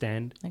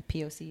understand. Like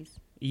POCs.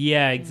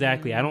 Yeah,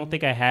 exactly. I don't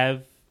think I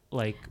have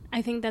like...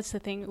 I think that's the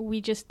thing.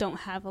 We just don't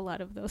have a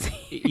lot of those.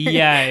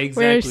 Yeah,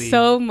 exactly. We're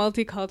so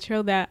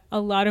multicultural that a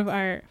lot of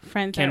our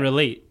friends can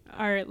relate.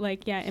 Are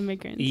like, yeah,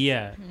 immigrants.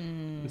 Yeah.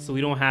 So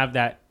we don't have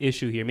that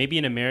issue here. Maybe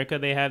in America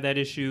they have that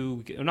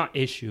issue. Not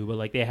issue, but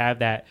like they have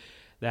that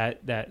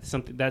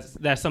something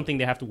that's something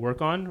they have to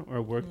work on or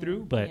work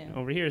through. But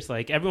over here it's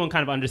like everyone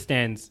kind of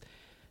understands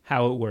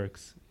how it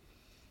works.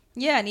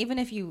 Yeah, and even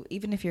if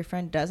your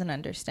friend doesn't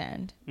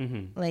understand,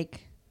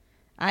 like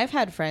I've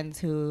had friends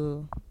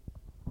who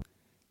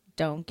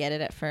don't get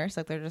it at first.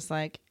 Like they're just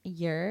like,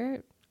 you're,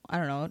 I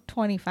don't know,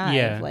 25.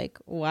 Yeah. Like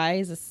why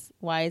is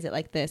it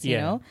like this? You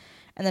know?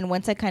 And then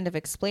once I kind of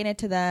explain it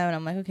to them, and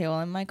I'm like, okay,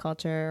 well, in my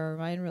culture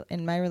or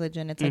in my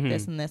religion, it's like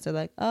this and this. They're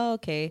like, oh,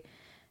 okay.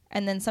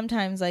 And then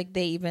sometimes like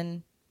they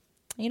even,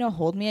 you know,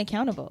 hold me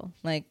accountable,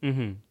 like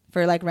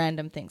for like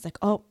random things, like,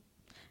 oh,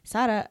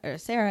 Sarah,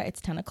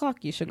 it's 10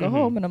 o'clock. You should go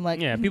home. And I'm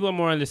like, yeah, people are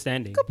more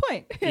understanding. Good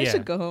point. I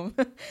should go home.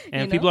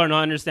 And if people are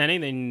not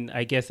understanding, then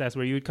I guess that's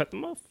where you would cut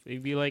them off.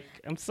 You'd be like,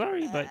 I'm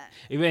sorry, but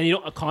when you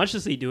don't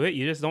consciously do it,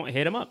 you just don't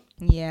hit them up.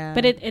 Yeah.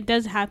 But it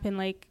does happen,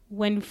 like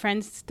when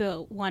friends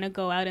still want to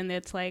go out and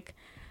it's like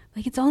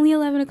it's only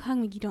 11 o'clock.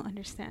 Like, you don't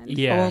understand.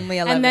 Yeah. Only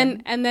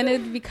 11. And then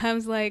it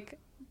becomes like,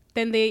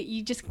 then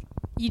you just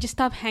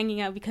stop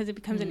hanging out because it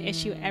becomes an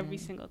issue every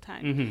single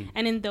time.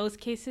 And in those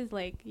cases,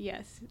 like,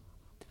 yes,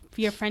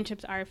 your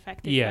friendships are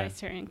affected by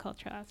certain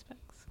cultural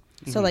aspects.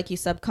 So like you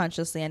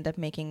subconsciously end up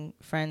making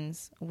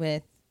friends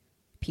with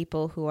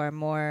people who are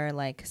more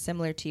like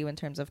similar to you in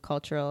terms of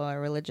cultural or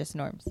religious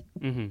norms.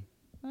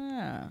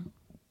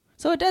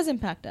 So it does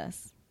impact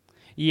us.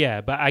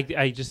 Yeah, but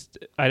I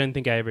don't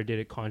think I ever did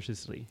it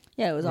consciously.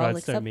 Yeah, it was all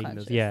like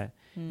subconscious.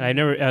 And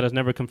I was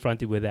never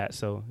confronted with that,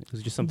 so it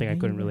was just something I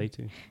couldn't relate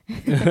to.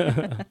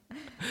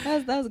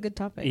 that was a good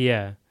topic.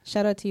 Yeah.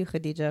 Shout out to you,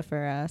 Khadija,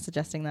 for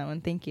suggesting that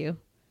one. Thank you.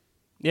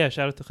 Yeah,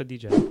 shout out to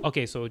Khadija.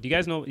 Okay, so do you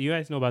guys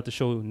know about the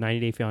show 90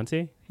 Day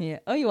Fiancé? Yeah.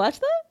 Oh, you watched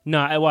that? No,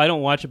 I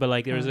don't watch it, but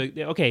like there was I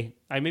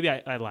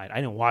lied. I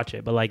didn't watch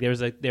it, but like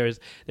there's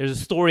a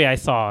story I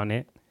saw on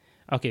it.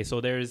 Okay,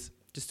 so there's,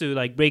 just to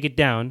like break it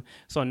down.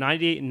 So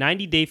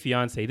 90 Day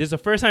Fiancé. This is the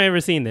first time I've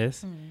ever seen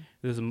this.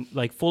 There's a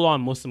like full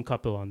on Muslim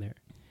couple on there.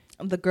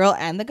 The girl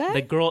and the guy?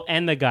 The girl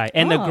and the guy.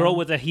 And the girl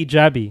was a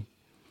hijabi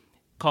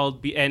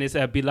and it's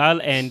Bilal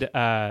and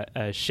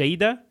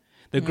Shayda.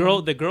 The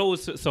girl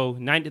was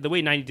the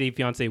way 90 Day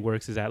Fiance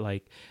works is that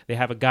like they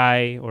have a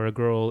guy or a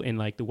girl in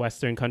like the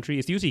Western country.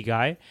 It's usually a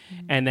guy,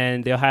 and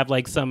then they'll have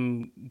like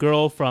some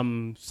girl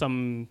from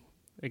some,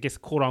 I guess,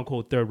 quote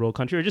unquote third world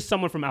country, or just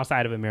someone from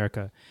outside of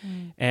America.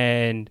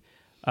 And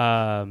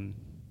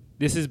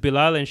this is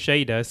Bilal and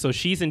Shaida. So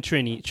she's in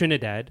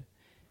Trinidad,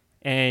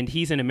 and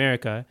he's in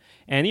America.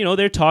 And, you know,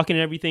 they're talking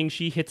and everything.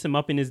 She hits him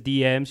up in his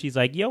DM. She's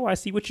like, yo, I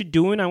see what you're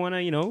doing. I want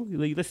to, you know,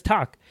 let's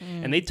talk.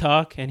 And they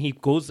talk, and he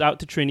goes out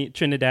to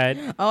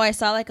Trinidad. Oh, I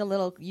saw like a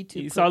little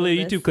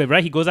YouTube clip,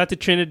 right? He goes out to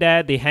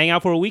Trinidad. They hang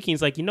out for a week. And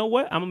he's like, you know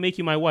what? I'm going to make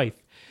you my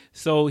wife.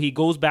 So he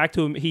goes back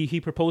to him.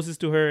 He proposes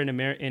to her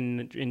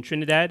in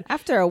Trinidad.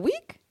 After a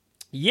week?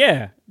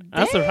 Yeah.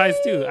 I was surprised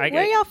too.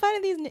 Where y'all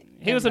finding these?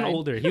 He was an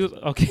older. He was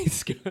okay.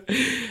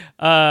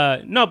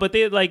 No, but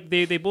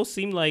they both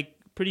seemed like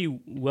pretty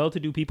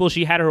well-to-do people.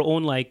 She had her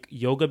own like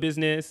yoga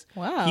business.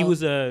 Wow. He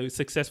was a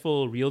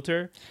successful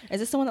realtor.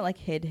 Is this someone that like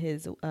hid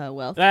his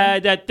wealth?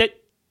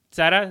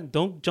 Sarah,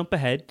 don't jump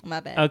ahead. My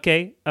bad.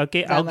 Okay.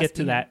 I'll get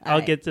to that.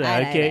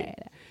 Okay.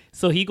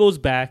 So he goes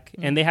back,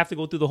 and they have to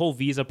go through the whole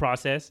visa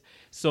process.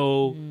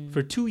 So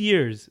for 2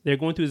 years, they're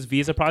going through this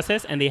visa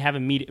process, and they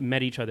haven't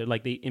met each other,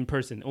 like they in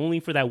person. Only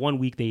for that 1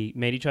 week they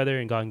met each other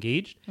and got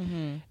engaged.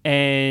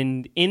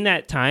 And in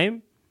that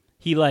time,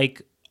 he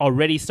like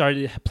already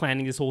started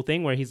planning this whole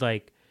thing where he's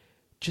like,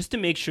 just to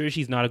make sure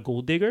she's not a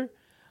gold digger,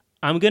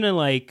 I'm gonna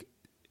like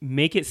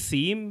make it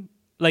seem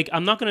like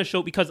I'm not gonna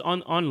show, because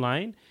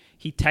online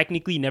he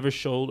technically never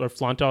showed or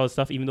flaunted all his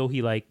stuff, even though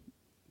he like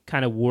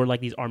kind of wore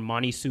like these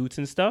Armani suits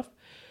and stuff.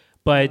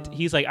 But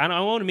he's like, I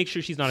want to make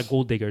sure she's not a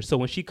gold digger. So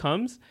when she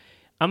comes,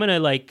 I'm gonna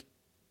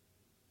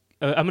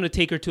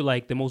take her to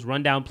like the most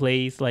rundown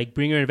place, like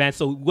bring her in advance.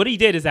 So what he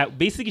did is that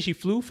basically she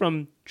flew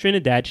from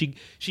Trinidad.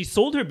 She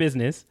sold her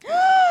business,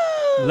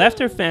 left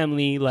her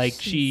family. Like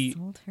she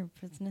sold her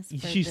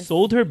business.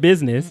 Sold her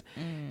business.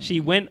 She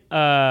went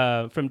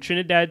from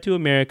Trinidad to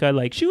America.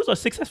 Like she was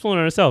successful in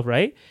herself,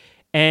 right?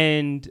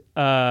 And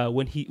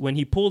when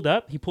he pulled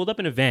up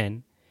in a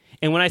van.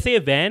 And when I say a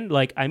van,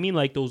 like I mean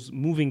like those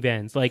moving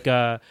vans, like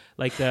the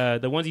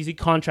ones you see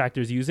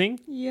contractors using.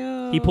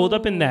 Yo. He pulled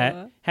up in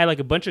that, had like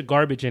a bunch of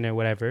garbage in it or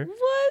whatever.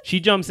 What?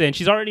 She jumps in.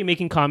 She's already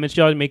making comments.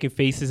 She's already making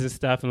faces and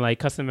stuff and like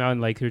cussing out and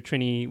like her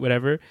Trini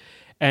whatever.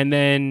 And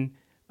then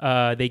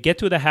they get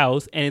to the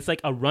house, and it's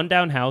like a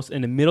rundown house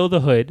in the middle of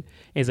the hood.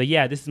 And it's like,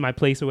 yeah, this is my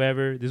place or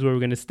whatever. This is where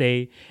we're gonna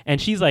stay. And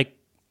she's like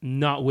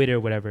not with her or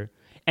whatever.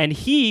 And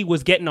he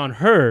was getting on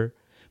her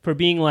for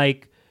being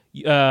like,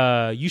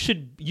 you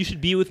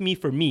should be with me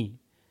for me.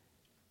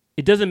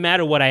 It doesn't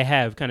matter what I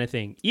have, kind of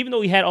thing. Even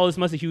though he had all this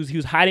money, he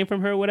was hiding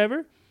from her or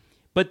whatever.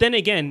 But then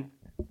again,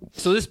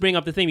 so this bring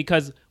up the thing,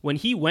 because when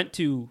he went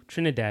to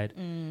Trinidad,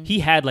 he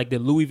had like the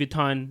Louis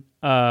Vuitton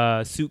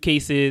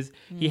suitcases.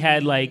 He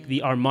had like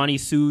the Armani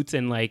suits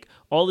and like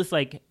all this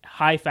like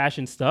high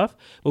fashion stuff.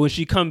 But when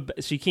she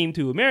came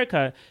to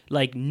America,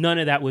 like none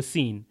of that was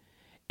seen.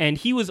 And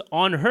he was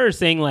on her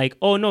saying like,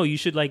 oh no, you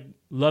should like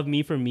love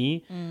me for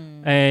me.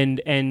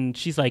 And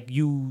she's like,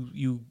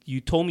 you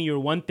told me you're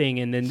one thing,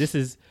 and then this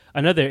is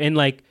another. And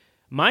like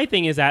my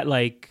thing is that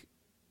like,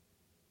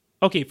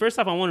 okay, first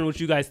off, I wonder what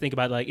you guys think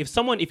about like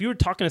if you were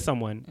talking to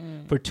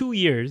someone for 2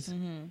 years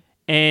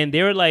and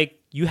they were like,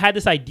 you had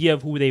this idea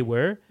of who they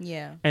were,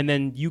 and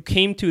then you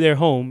came to their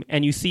home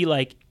and you see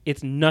like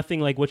it's nothing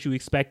like what you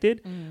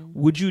expected,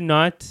 would you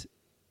not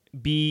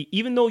be,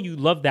 even though you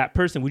love that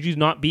person, would you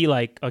not be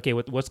like, okay,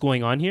 what's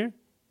going on here?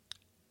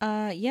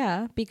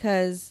 Yeah,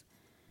 because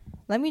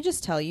let me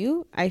just tell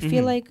you, I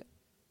feel like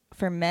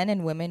for men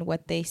and women,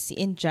 what they see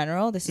in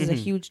general, this is a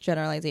huge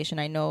generalization.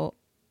 I know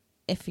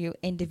if you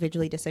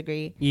individually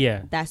disagree,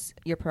 that's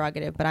your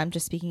prerogative, but I'm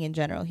just speaking in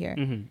general here.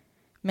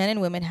 Men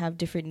and women have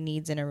different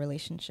needs in a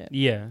relationship.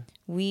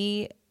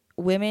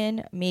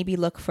 Women maybe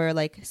look for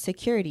like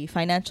security,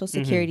 financial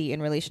security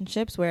in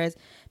relationships, whereas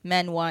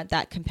men want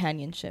that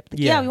companionship.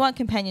 Like, we want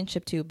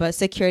companionship too, but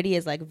security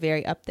is like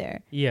very up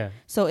there.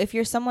 So if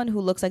you're someone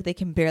who looks like they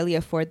can barely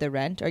afford the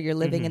rent, or you're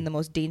living in the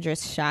most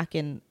dangerous shack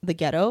in the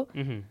ghetto,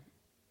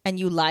 and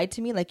you lied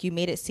to me, like you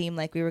made it seem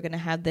like we were going to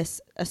have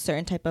a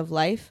certain type of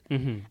life,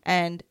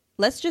 and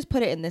let's just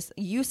put it in this.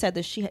 You said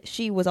that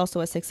she was also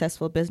a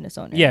successful business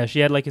owner. Yeah, she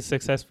had like a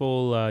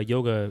successful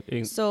yoga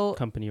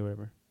company or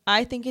whatever.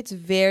 I think it's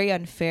very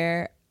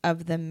unfair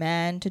of the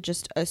man to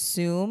just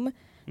assume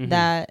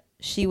that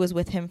she was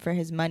with him for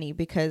his money,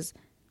 because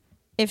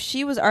if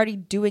she was already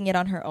doing it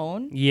on her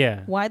own,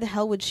 why the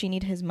hell would she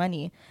need his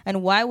money?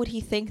 And why would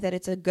he think that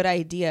it's a good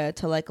idea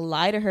to like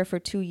lie to her for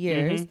 2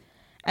 years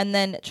and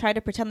then try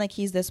to pretend like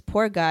he's this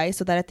poor guy,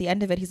 so that at the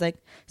end of it, he's like,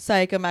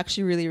 psych, I'm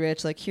actually really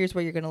rich. Like, here's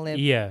where you're going to live.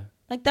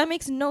 Like, that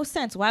makes no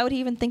sense. Why would he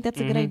even think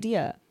that's a good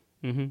idea?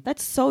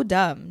 That's so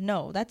dumb.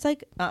 No, that's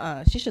like,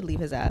 she should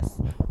leave his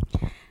ass.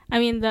 I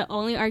mean, the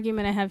only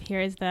argument I have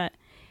here is that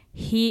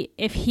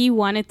if he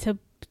wanted to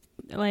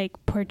like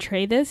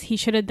portray this, he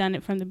should have done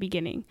it from the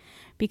beginning,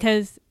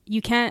 because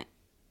you can't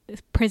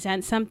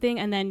present something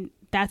and then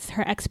that's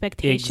her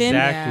expectation.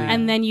 Exactly.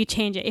 And then you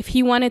change it. If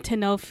he wanted to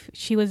know if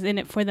she was in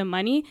it for the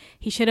money,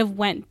 he should have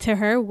went to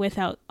her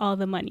without all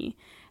the money.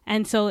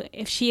 And so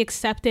if she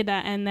accepted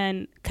that and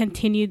then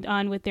continued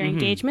on with their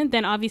engagement,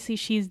 then obviously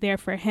she's there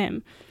for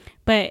him.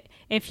 But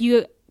if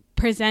you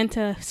present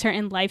a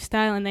certain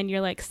lifestyle and then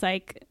you're like,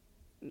 psych,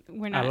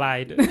 we're not, I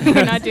lied.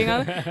 we're not doing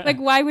all that. Like,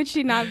 why would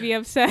she not be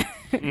upset?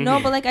 No,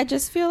 but like I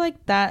just feel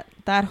like that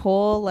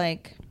whole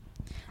like,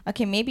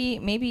 okay,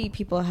 maybe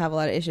people have a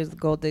lot of issues with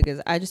gold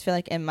diggers. I just feel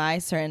like in my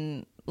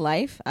certain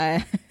life,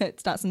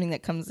 it's not something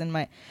that comes in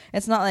my,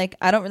 it's not like,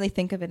 I don't really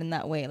think of it in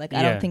that way. Like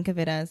I don't think of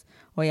it as,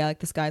 oh yeah, like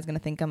this guy's gonna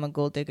think I'm a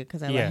gold digger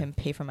because I let him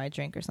pay for my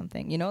drink or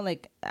something, you know?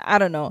 Like I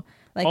don't know.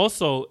 Like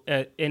also,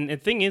 and the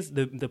thing is,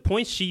 the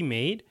points she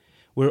made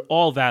were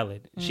all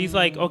valid. She's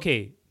like,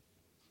 okay,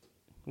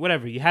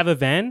 whatever, you have a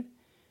van,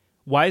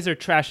 why is there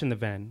trash in the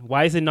van?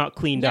 Why is it not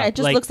cleaned up? Yeah, it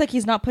just looks like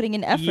he's not putting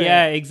in effort.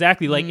 Yeah,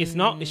 exactly. Like it's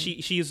not.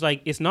 She's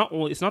like, it's not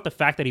the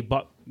fact that he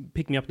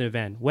picked me up in the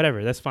van.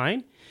 Whatever, that's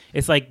fine.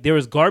 It's like there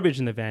was garbage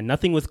in the van.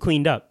 Nothing was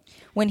cleaned up.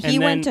 When he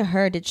went to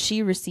her, did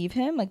she receive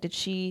him? Like, did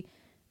she?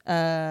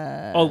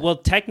 Oh well,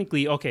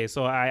 technically, okay.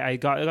 So I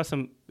got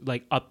some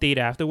like update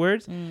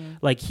afterwards.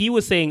 Like he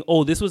was saying,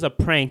 oh, this was a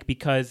prank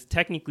because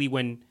technically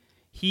when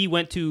he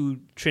went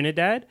to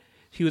Trinidad,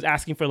 he was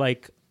asking for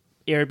like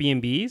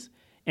Airbnbs.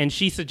 And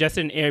she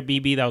suggested an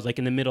Airbnb that was like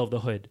in the middle of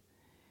the hood.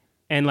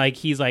 And like,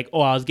 he's like,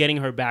 oh, I was getting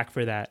her back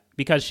for that.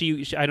 Because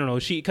she I don't know,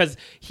 because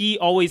he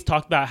always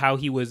talked about how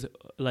he was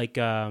like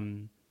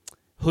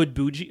hood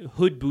bougie,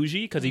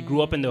 because he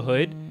grew up in the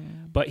hood,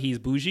 but he's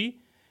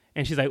bougie.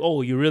 And she's like,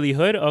 oh, you're really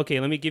hood? Okay,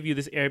 let me give you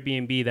this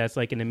Airbnb that's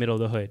like in the middle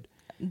of the hood.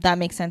 That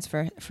makes sense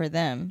for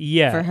them.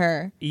 Yeah. For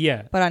her.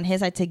 Yeah. But on his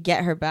side, to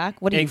get her back,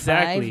 what are you,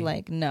 5?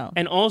 Like, no.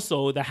 And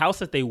also, the house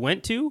that they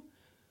went to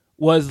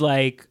was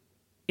like,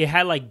 it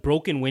had like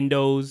broken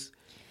windows.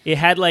 It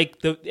had like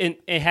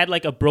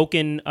a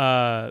broken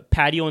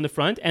patio in the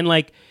front, and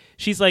like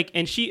she's like,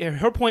 and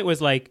her point was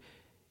like,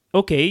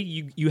 okay,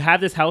 you have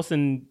this house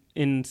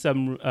in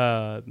some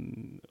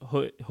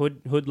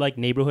hood like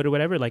neighborhood or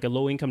whatever, like a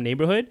low income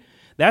neighborhood.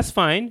 That's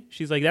fine.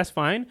 She's like, that's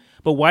fine,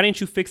 but why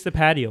didn't you fix the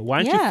patio?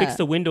 Why didn't you fix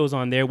the windows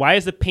on there? Why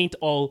is the paint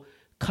all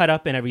cut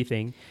up and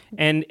everything?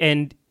 And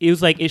it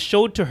was like, it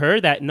showed to her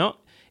that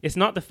it's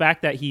not the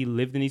fact that he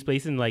lived in these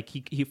places and like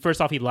he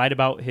first off, he lied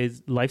about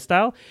his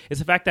lifestyle. It's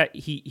the fact that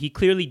he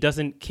clearly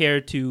doesn't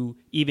care to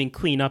even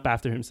clean up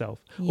after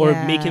himself or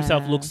make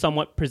himself look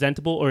somewhat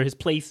presentable or his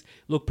place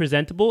look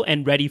presentable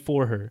and ready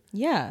for her.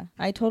 Yeah,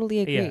 I totally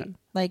agree. Yeah.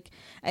 Like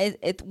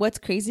what's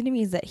crazy to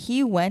me is that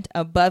he went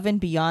above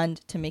and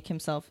beyond to make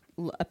himself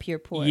appear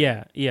poor.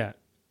 Yeah, yeah.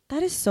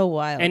 That is so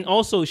wild. And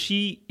also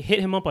she hit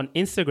him up on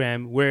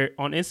Instagram, where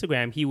on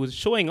Instagram he was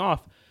showing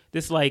off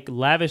this like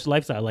lavish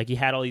lifestyle. Like he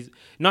had all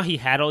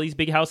these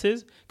big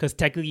houses, because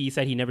technically he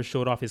said he never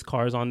showed off his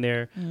cars on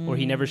there, or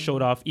he never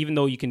showed off, even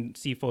though you can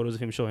see photos of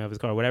him showing off his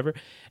car or whatever.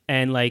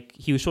 And like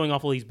he was showing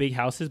off all these big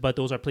houses, but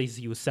those are places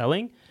he was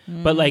selling.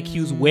 But like he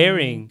was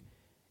wearing,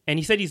 and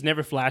he said he's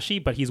never flashy,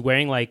 but he's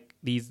wearing like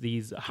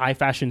these high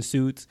fashion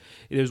suits.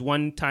 There's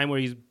one time where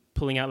he's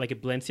pulling out like a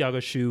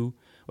Balenciaga shoe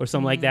or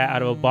something like that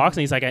out of a box,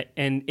 and he's like,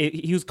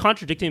 he was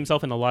contradicting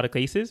himself in a lot of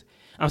cases.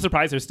 I'm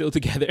surprised they're still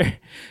together.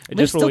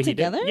 They're still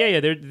together? Yeah,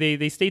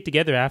 they stayed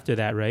together after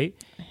that, right?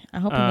 I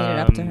hope he made it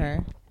up to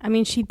her. I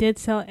mean, she did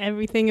sell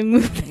everything and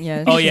moved.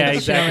 Yeah. Oh yeah,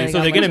 exactly.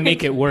 So they're gonna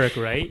make it work,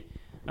 right?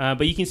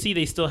 But you can see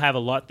they still have a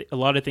lot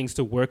of things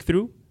to work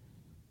through.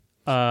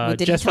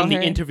 Just from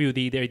the interview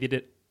they did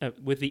it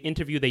with the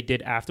interview they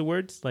did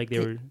afterwards, like they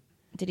were.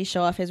 Did he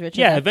show off his riches?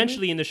 Yeah,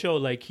 eventually in the show,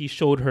 like he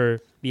showed her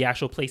the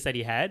actual place that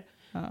he had.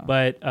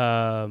 But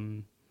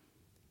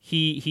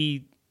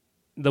he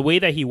the way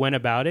that he went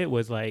about it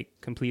was like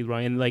completely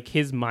wrong, and like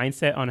his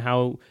mindset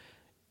on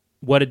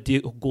what a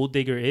gold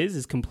digger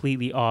is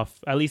completely off.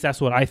 At least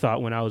that's what I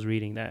thought when I was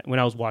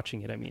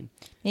watching it. I mean,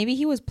 maybe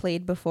he was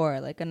played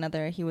before, like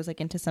he was like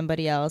into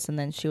somebody else, and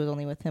then she was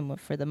only with him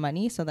for the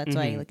money, so that's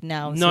why like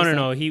now.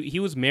 No. He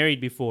was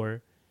married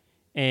before,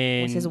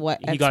 and was his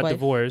he got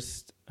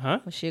divorced. Huh?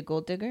 Was she a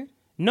gold digger?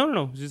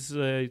 No. Just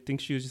I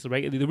think she was just a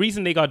regular. The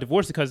reason they got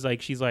divorced is because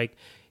like she's like,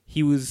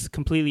 he was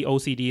completely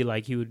OCD.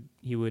 Like he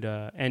would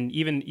and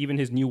even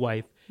his new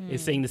wife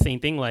is saying the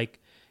same thing. Like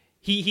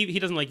he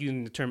doesn't like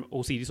using the term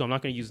OCD, so I'm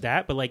not going to use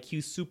that. But like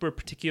he's super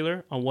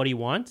particular on what he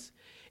wants,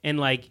 and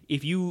like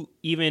if you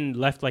even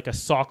left like a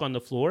sock on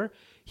the floor,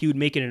 he would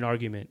make it an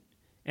argument.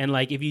 And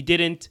like if you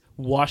didn't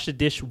wash the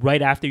dish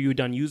right after you were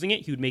done using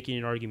it, he would make it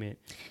an argument.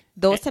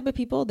 Those type of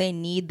people, they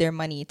need their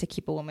money to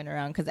keep a woman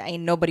around, because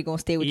ain't nobody gonna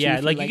stay with you. Yeah,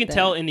 like you can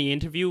tell in the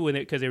interview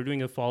because they were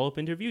doing a follow-up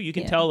interview, you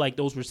can tell like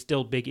those were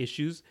still big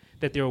issues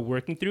that they were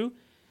working through.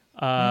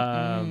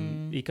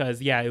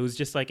 Because it was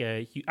just like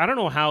I don't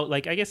know how,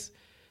 like I guess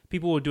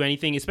people will do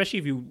anything, especially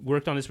if you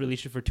worked on this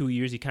relationship for 2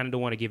 years, you kind of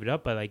don't want to give it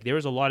up. But like there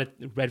was a lot of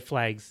red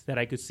flags that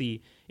I could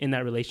see in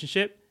that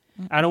relationship.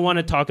 I don't want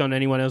to talk on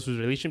anyone else's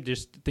relationship,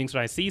 just things that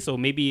I see. So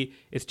maybe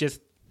it's just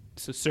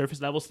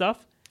surface level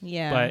stuff.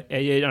 Yeah. But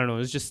I don't know.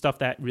 It's just stuff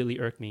that really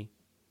irked me.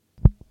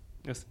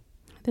 Yes.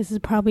 This is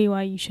probably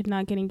why you should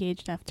not get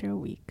engaged after a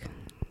week.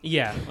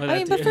 Yeah. Well, I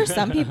mean, but for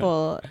some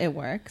people, it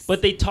works.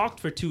 But they talked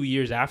for 2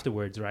 years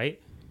afterwards,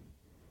 right?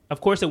 Of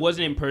course, it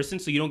wasn't in person,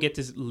 so you don't get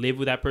to live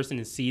with that person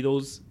and see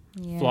those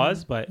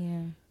flaws, but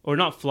or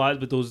not flaws,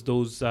 but those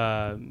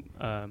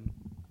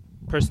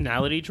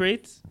personality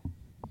traits.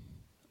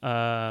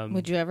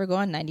 Would you ever go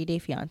on 90 Day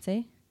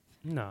Fiancé?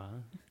 Nah.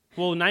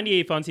 Well,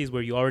 90 Day Fiancé is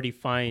where you already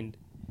find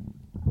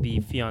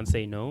the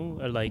fiancé, no?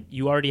 Or like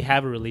you already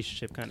have a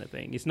relationship kind of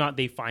thing. It's not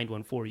they find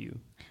one for you.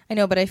 I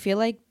know, but I feel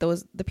like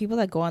the people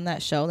that go on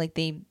that show, like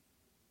they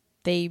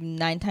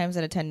 9 times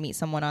out of 10 meet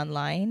someone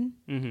online,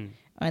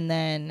 and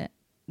then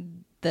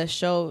the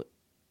show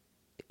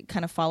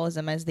kind of follows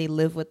them as they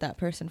live with that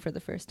person for the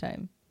first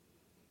time.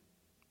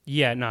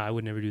 Yeah, no, I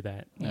would never do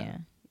that. No. Yeah.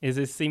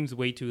 It seems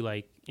way too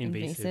like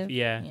invasive.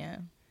 Yeah. Yeah.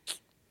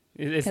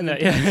 It's not.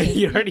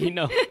 You already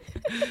know.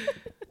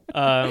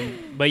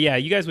 But yeah,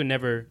 you guys would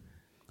never.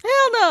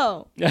 Hell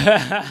no.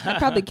 I'd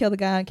probably kill the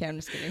guy on camera. I'm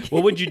just kidding.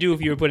 What would you do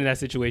if you were put in that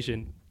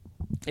situation?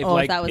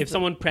 If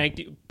someone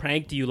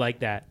pranked you like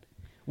that,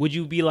 would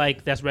you be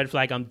like, that's red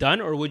flag, I'm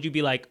done? Or would you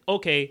be like,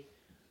 okay,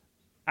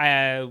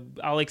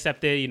 I'll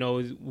accept it,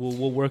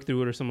 we'll work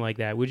through it or something like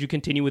that? Would you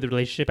continue with the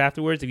relationship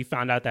afterwards if you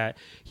found out that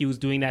he was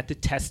doing that to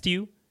test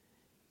you?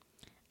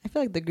 I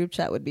feel like the group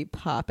chat would be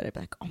popping. I'd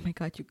be like, oh my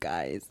God, you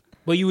guys.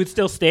 But you would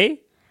still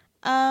stay?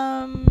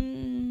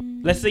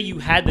 Let's say you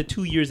had the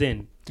 2 years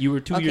in. You were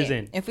 2 years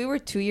in. If we were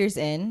 2 years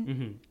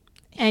in.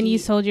 And you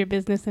sold your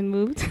business and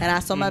moved. And I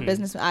sold my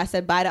business. I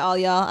said bye to all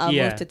y'all. I'll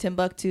move to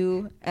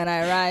Timbuktu. And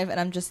I arrive and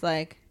I'm just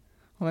like,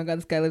 oh my God,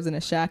 this guy lives in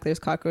a shack. There's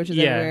cockroaches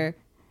everywhere.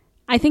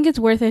 I think it's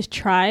worth a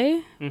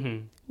try.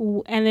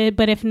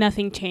 But if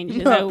nothing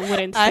changes, I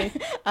wouldn't stay.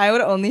 I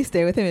would only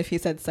stay with him if he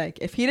said psych.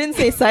 If he didn't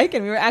say psych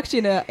and we were actually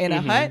in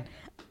a hut,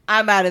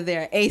 I'm out of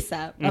there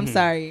ASAP. I'm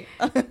sorry.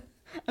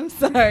 I'm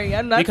sorry.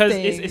 I'm not because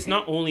staying. It's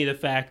not only the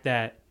fact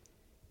that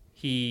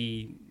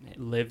he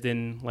lived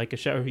in like a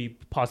shack, or he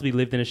possibly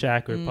lived in a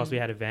shack, or possibly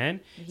had a van.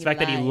 It's the fact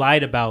that he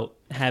lied about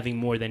having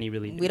more than he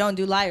really did. We don't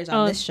do liars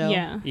on this show.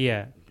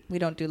 Yeah. We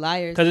don't do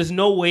liars. Because there's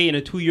no way in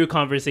a 2-year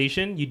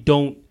conversation you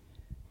don't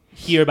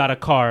hear about a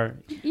car.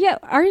 Yeah,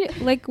 are you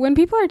like when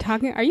people are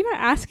talking, are you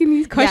not asking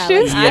these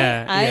questions?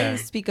 I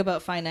speak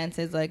about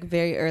finances like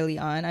very early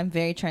on. I'm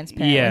very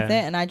transparent with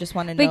it, and I just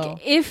want to know. Like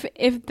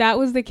if that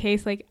was the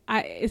case, like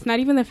it's not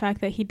even the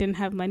fact that he didn't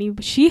have money,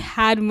 but she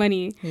had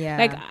money. Yeah,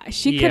 like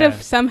she could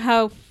have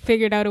somehow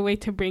figured out a way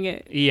to bring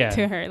it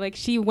to her. Like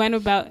she went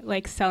about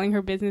like selling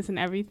her business and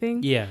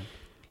everything.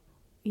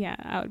 Yeah,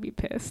 I would be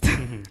pissed.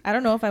 I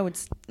don't know if I would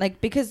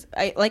because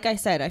I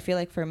said, I feel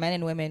like for men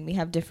and women, we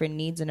have different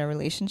needs in a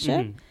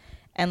relationship.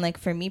 And like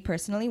for me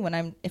personally,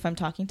 if I'm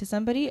talking to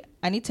somebody,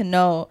 I don't need to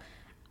know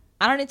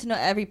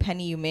every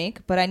penny you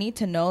make, but I need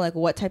to know like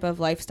what type of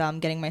lifestyle I'm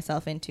getting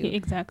myself into.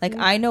 Exactly. Like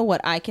I know what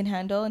I can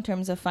handle in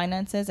terms of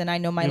finances, and I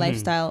know my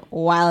lifestyle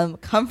while I'm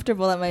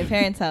comfortable at my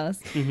parents'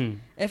 house.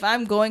 If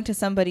I'm going to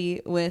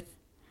somebody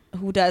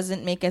who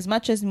doesn't make as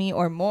much as me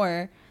or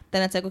more,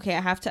 then it's like, okay,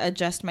 I have to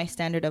adjust my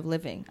standard of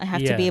living. I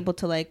have to be able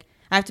to I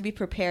have to be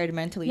prepared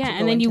mentally to go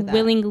and then you that.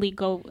 Willingly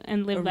go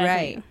and live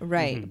that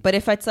Right. But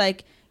if it's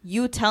like,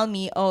 you tell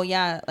me, oh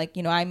yeah, like,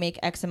 I make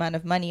X amount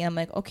of money. I'm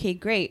like, okay,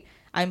 great.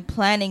 I'm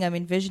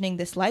envisioning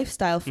this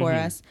lifestyle for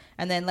us.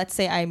 And then let's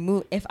say I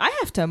move. If I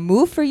have to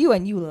move for you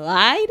and you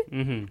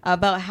lied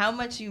about how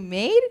much you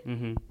made,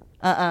 And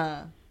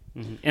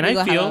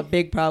I feel have a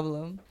big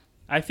problem.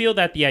 I feel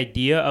that the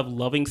idea of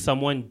loving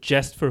someone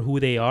just for who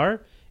they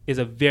are is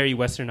a very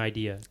Western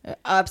idea.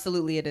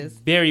 Absolutely, it is.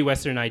 Very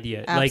Western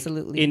idea.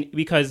 Absolutely.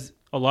 Because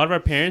a lot of our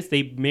parents,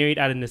 they married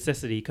out of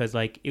necessity because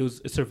it was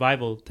a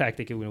survival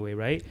tactic in a way,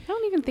 right? I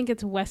don't even think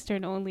it's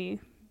Western only.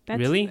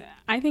 Really?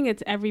 I think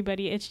it's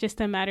everybody. It's just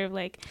a matter of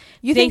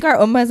You think our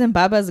ummas and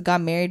babas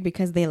got married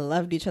because they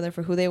loved each other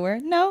for who they were?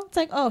 No. It's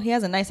like, oh, he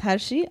has a nice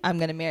harshi, I'm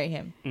going to marry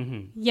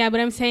him. Yeah, but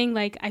I'm saying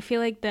I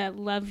feel like the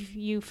love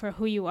you for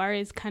who you are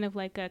is kind of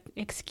like an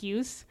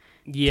excuse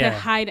to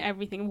hide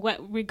everything,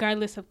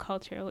 regardless of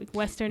culture, like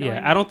Western.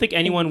 Yeah, I don't think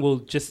anyone will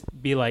just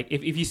be like,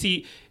 if you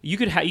see, you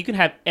can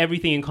have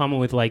everything in common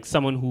with like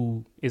someone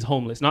who is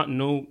homeless.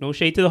 No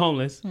shade to the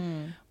homeless,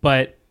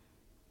 but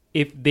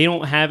if they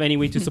don't have any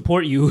way to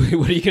support you,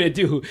 what are you gonna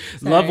do?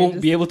 Love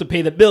won't be able to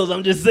pay the bills.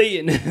 I'm just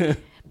saying.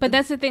 But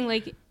that's the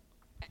thing,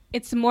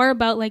 it's more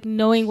about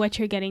knowing what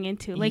you're getting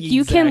into.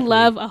 You can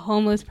love a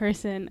homeless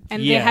person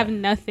and they have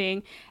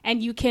nothing,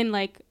 and you can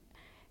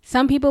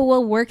some people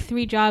will work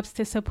 3 jobs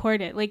to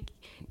support it.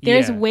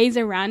 There's ways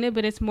around it,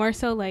 but it's more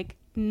so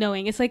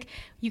knowing. It's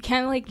you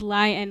can't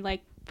lie and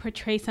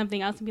portray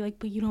something else and be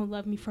but you don't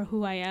love me for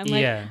who I am.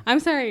 I'm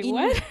sorry,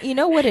 what? You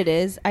know what it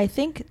is? I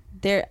think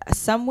there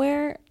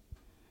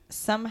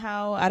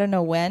somehow, I don't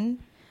know when,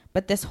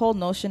 but this whole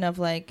notion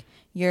of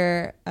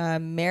your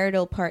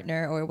marital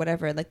partner or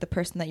whatever, the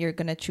person that you're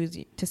going to choose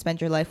to spend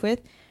your life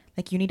with,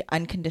 you need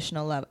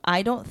unconditional love.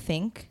 I don't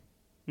think,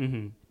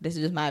 this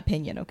is just my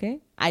opinion, okay?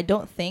 I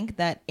don't think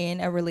that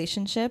in a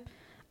relationship,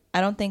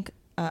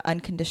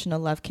 unconditional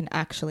love can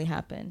actually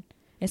happen.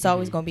 It's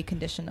always going to be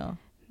conditional.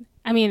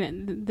 I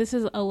mean, this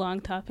is a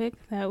long topic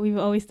that we've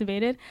always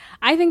debated.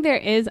 I think there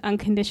is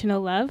unconditional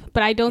love,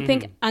 but I don't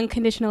think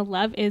unconditional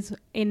love is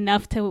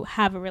enough to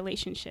have a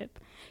relationship.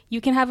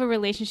 You can have a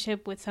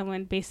relationship with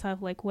someone based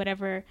off like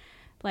whatever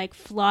like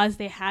flaws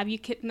they have. You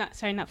can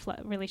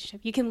relationship.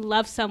 You can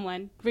love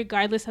someone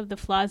regardless of the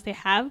flaws they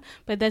have,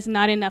 but that's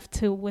not enough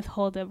to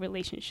withhold a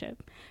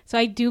relationship. So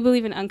I do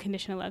believe in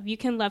unconditional love. You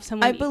can love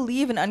someone. I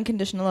believe in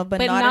unconditional love,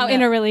 but not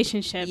in a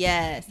relationship.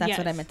 Yes, that's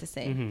what I meant to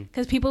say.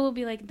 Because people will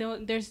be like,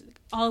 "Don't." There's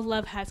all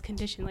love has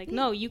condition. Like,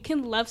 no, you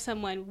can love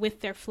someone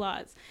with their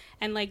flaws,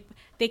 and like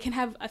they can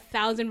have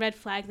 1,000 red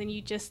flags, and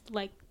you just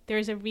like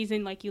there's a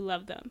reason like you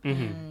love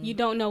them. You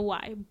don't know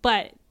why,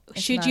 but.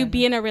 Should you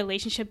be in a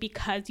relationship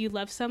because you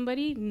love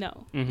somebody?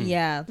 No.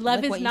 Yeah.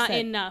 Love is not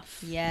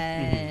enough.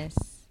 Yes.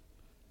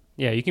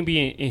 Yeah, you can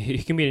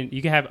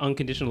have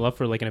unconditional love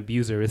for like an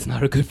abuser. It's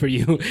not good for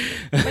you.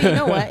 But you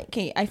know what?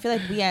 Okay, I feel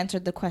like we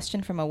answered the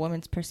question from a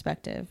woman's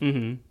perspective.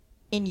 In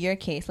your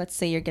case, let's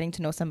say you're getting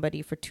to know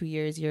somebody for 2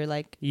 years. You're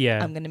like,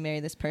 I'm going to marry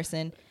this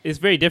person. It's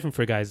very different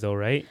for guys though,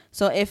 right?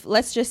 So if,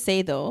 let's just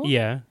say though.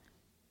 Yeah.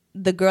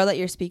 The girl that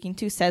you're speaking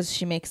to says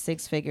she makes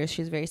 6 figures.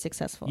 She's very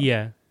successful.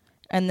 Yeah.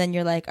 And then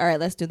you're like, all right,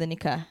 let's do the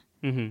nikah.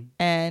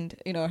 And,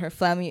 you know, her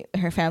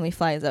family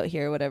flies out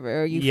here or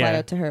whatever. Or you fly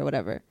out to her or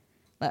whatever.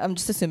 I'm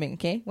just assuming,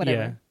 okay?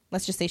 Whatever. Yeah.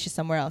 Let's just say she's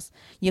somewhere else.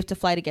 You have to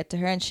fly to get to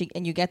her.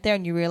 And you get there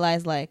and you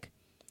realize, like,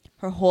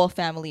 her whole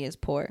family is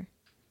poor.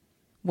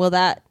 Well,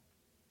 that...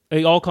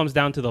 It all comes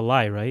down to the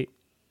lie, right?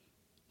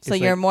 So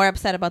you're more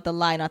upset about the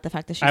lie, not the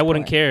fact that she's I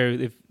wouldn't care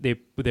if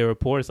they were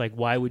poor. It's like,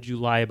 why would you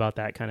lie about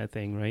that kind of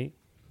thing, right?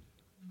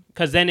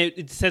 Because then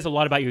it says a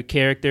lot about your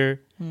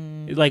character.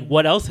 Like,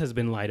 what else has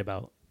been lied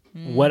about?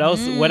 What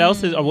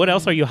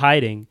else are you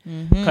hiding?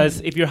 Because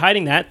if you're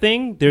hiding that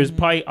thing, there's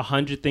probably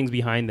 100 things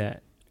behind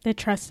that. The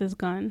trust is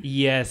gone.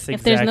 Yes, exactly.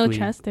 If there's no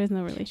trust, there's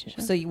no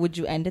relationship. So would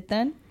you end it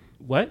then?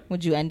 What?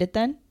 Would you end it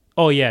then?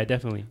 Oh, yeah,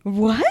 definitely.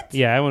 What?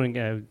 Yeah, I wouldn't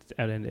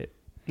end it.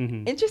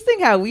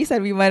 Interesting how we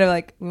said we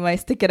might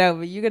stick it out,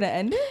 but you're gonna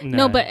end it?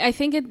 No, but I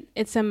think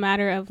it's a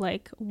matter of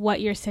like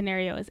what your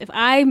scenario is. If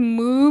I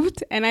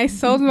moved and I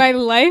sold my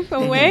life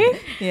away,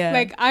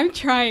 like I'm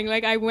trying,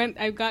 like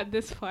I got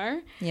this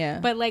far,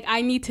 but like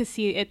I need to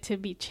see it to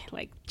be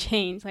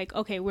changed. Like,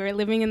 okay, we're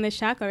living in the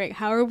shack. All right,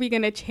 how are we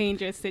gonna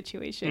change our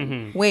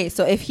situation? Wait,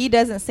 so if he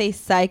doesn't say,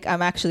 "Psych,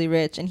 I'm actually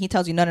rich," and he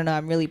tells you, "No,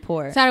 I'm really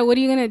poor," Sarah, what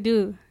are you gonna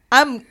do?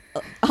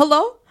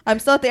 Hello? I'm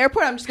still at the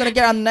airport. I'm just going to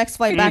get on the next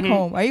flight back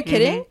home. Are you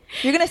kidding?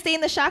 You're going to stay in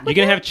the shack with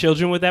You're going to have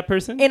children with that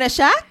person? In a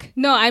shack?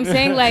 No, I'm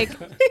saying like...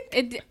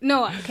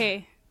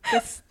 okay.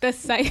 The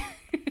site...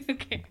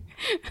 Okay.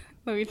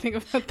 Let me think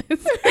about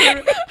this.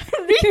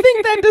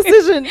 Rethink that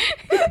decision.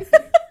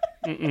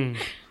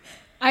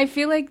 I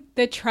feel like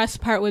the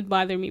trust part would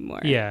bother me more.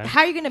 Yeah.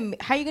 How are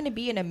you gonna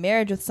be in a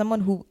marriage with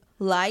someone who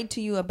lied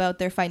to you about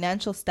their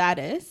financial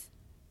status?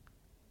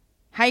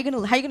 How are you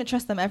gonna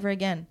trust them ever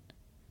again?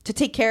 To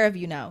take care of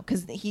you now,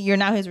 because you're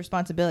now his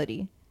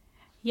responsibility.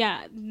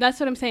 Yeah, that's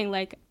what I'm saying.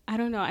 Like, I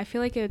don't know. I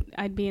feel like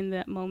I'd be in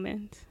the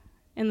moment.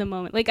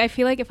 Like, I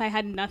feel like if I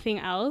had nothing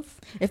else.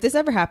 If this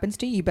ever happens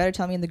to you, you better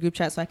tell me in the group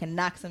chat so I can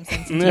knock some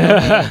sense into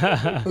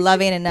you.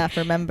 Love ain't enough,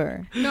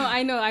 remember. No,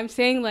 I know. I'm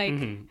saying, like,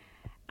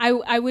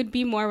 I would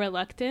be more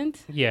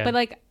reluctant. Yeah. But,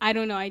 like, I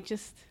don't know. I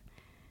just,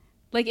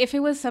 like, if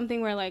it was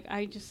something where, like,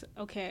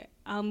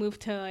 I'll move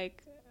to,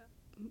 like,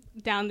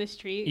 down the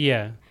street.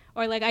 Yeah.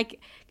 Or like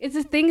it's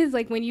the thing is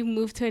like when you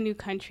move to a new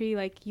country,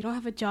 like you don't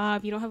have a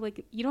job, you don't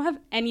have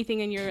anything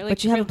in your like.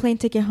 But you have a plane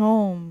ticket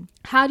home.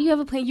 How do you have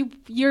a plane?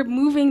 You're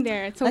moving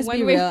there. It's Let's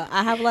be real.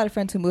 I have a lot of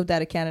friends who moved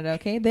out of Canada.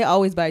 Okay, they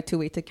always buy a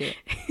 2-way ticket.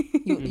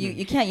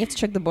 You can't. You have to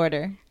check the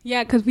border.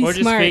 Yeah, because we or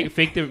smart. Just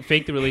fake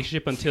the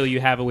relationship until you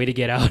have a way to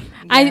get out.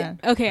 Yeah.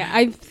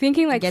 I'm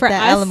thinking like get for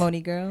that us, alimony,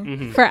 girl.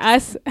 For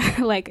us,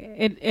 like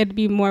it'd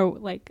be more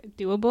like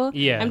doable.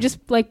 Yeah. I'm just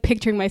like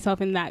picturing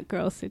myself in that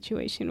girl's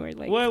situation where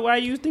like. Well, why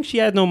do you think she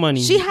had no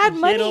money? She had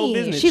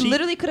money. She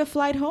literally could have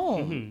flied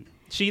home.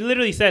 She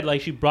literally said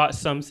like she brought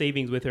some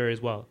savings with her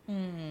as well.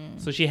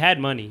 So she had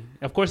money.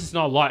 Of course, it's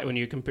not a lot when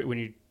you're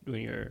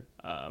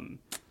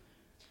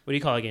what do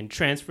you call it again?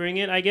 Transferring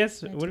it, I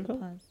guess. What do you call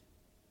it?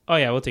 Oh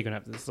yeah, we'll take it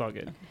after this. It's all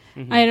good.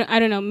 I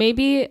don't know.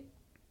 Maybe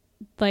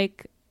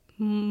like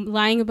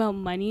lying about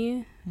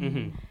money.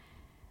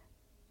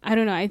 I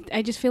don't know.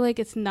 I just feel like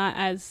it's not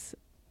as.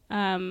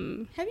 Have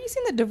you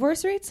seen the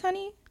divorce rates,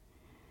 honey?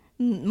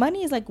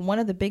 Money is like one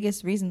of the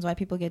biggest reasons why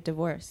people get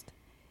divorced.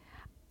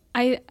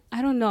 I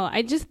don't know.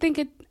 I just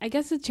think I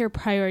guess it's your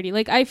priority.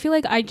 Like I feel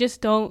like I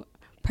just don't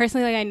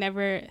personally, like I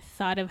never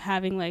thought of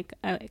having like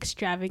an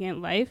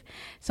extravagant life.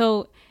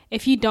 So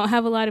if you don't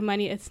have a lot of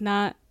money, it's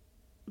not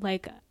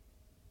like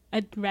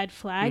a red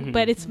flag,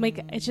 but it's like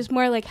it's just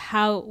more like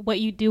what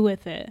you do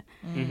with it.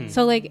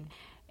 So like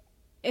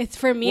it's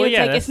for me,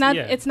 it's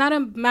it's not a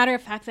matter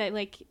of fact that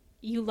like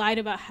you lied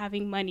about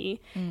having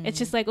money. It's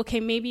just like, okay,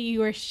 maybe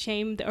you were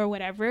shamed or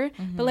whatever,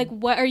 but like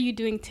what are you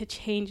doing to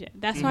change it?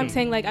 That's why I'm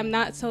saying like I'm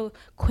not so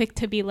quick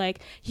to be like,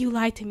 you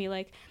lied to me.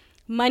 Like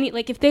money,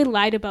 like if they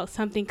lied about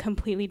something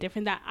completely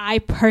different that I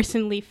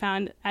personally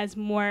found as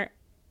more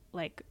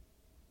like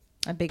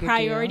a bigger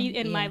priority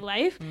in my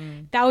life,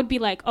 that would be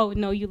like, oh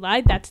no, you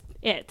lied, that's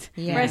it.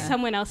 Whereas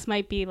someone else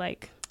might be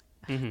like,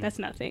 that's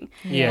nothing.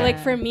 But like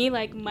for me,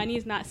 like money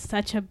is not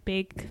such a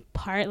big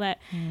part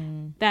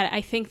that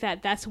I think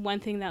that's one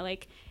thing that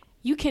like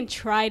you can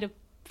try to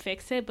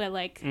fix it, but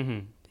like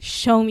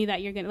show me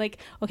that you're gonna, like,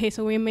 okay,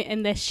 so we're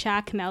in this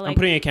shack now, like I'm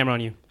putting a camera on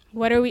you.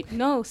 What are we?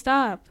 No,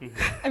 stop.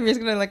 I'm just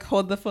gonna like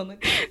hold the phone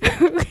like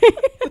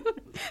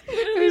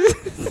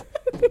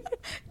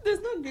there's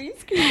no green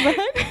screen behind.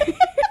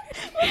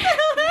 What the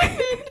hell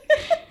happened?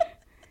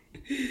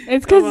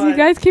 It's because you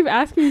guys keep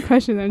asking me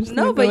questions. I'm just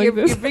no, but you're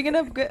bringing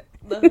up good.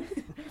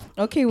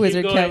 Okay,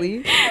 Wizard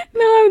Kelly.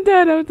 No, I'm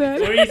done.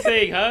 What are you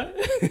saying, huh?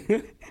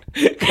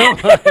 Come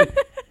on.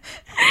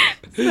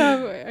 Stop.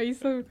 Are you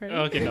still recording?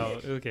 Okay, no.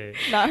 Okay.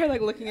 Not her like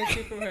looking at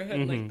you from her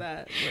head like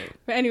that.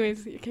 But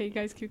anyways, okay, you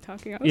guys keep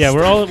talking. Yeah,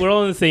 we're all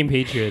on the same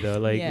page here, though.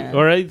 Like,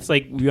 or it's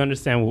like we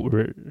understand what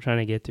we're trying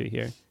to get to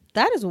here.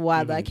 That is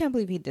wild. I can't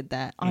believe he did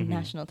that on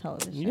national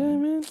television. Yeah,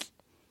 man.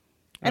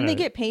 And they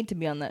get paid to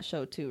be on that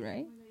show too,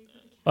 right?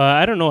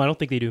 I don't know. I don't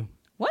think they do.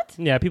 What?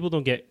 Yeah, people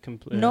don't get...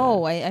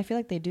 No, I feel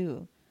like they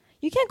do.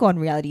 You can't go on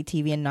reality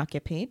TV and not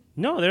get paid.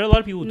 No, there are a lot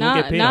of people who don't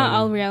get paid. Not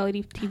all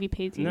reality TV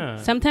pays you. No.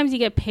 Sometimes you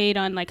get paid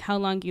on like how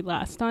long you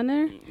last on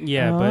there.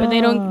 Yeah, but they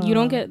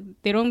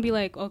don't be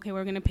like, okay,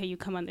 we're gonna pay you,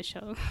 come on the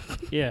show.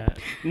 Yeah.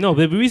 No,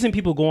 the reason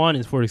people go on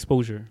is for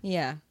exposure.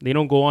 Yeah. They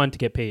don't go on to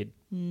get paid.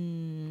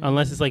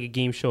 Unless it's like a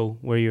game show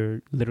where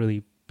you're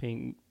literally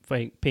paying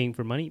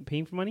for money.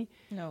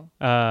 No.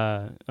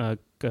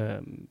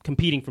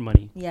 Competing for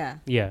money. Yeah.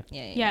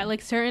 Yeah,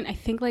 like certain, I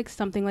think like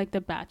something like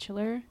The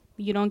Bachelor,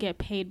 you don't get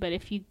paid, but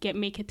if you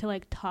make it to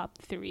like top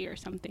 3 or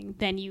something,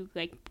 then you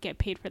like get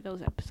paid for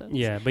those episodes.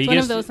 Yeah, but it's one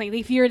of those things,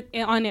 if you're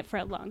on it for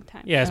a long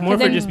time. Yeah, it's more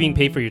for just being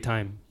paid for your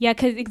time. Yeah,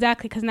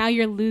 because now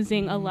you're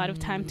losing a lot of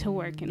time to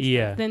work and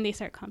stuff. Then they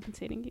start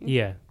compensating you.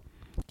 Yeah.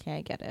 Okay,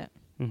 I get it.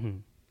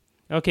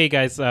 Okay,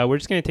 guys, we're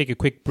just going to take a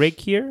quick break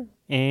here,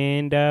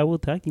 and we'll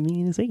talk to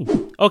you in a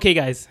second. Okay,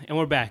 guys, and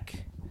we're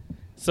back.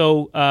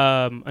 So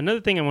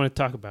another thing I want to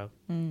talk about,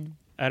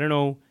 I don't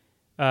know,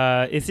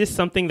 it's just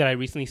something that I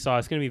recently saw.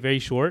 It's going to be very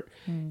short.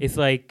 It's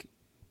like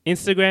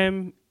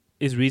Instagram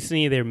is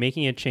recently, they're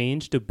making a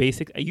change to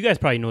you guys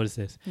probably noticed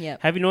this. Yeah.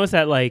 Have you noticed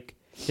that like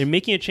they're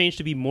making a change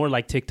to be more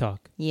like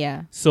TikTok?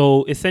 Yeah.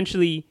 So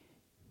essentially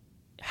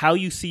how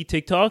you see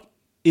TikTok,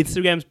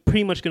 Instagram's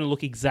pretty much going to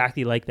look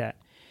exactly like that.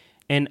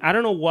 And I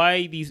don't know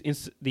why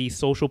these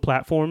social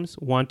platforms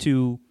want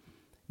to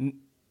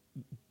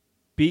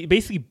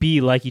basically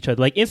be like each other.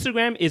 Like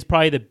Instagram is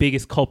probably the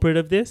biggest culprit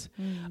of this,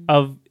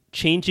 of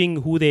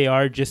changing who they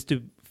are just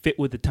to fit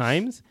with the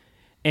times.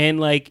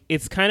 And like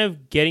it's kind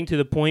of getting to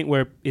the point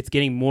where it's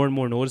getting more and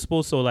more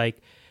noticeable. So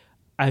like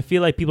I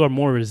feel like people are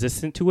more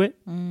resistant to it.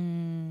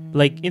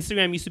 Like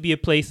Instagram used to be a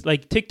place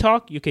like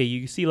TikTok. Okay,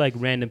 you see like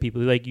random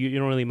people, like you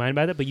don't really mind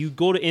about that, but you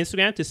go to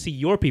Instagram to see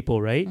your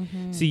people, right?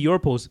 See your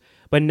posts.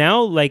 But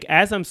now, like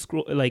as I'm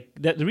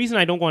the reason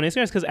I don't go on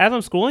Instagram is because as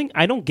I'm scrolling,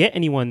 I don't get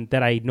anyone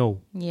that I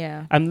know.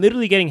 Yeah, I'm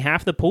literally getting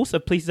half the posts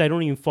of places I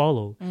don't even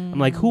follow. I'm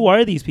like, who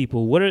are these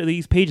people? What are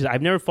these pages?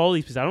 I've never followed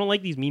these pages. I don't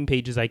like these meme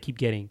pages I keep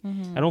getting.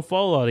 I don't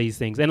follow all these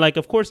things. And like,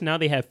 of course, now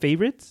they have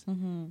favorites,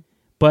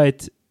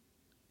 but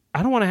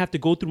I don't want to have to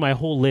go through my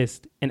whole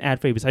list and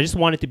add favorites. I just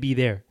want it to be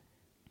there.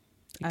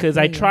 Because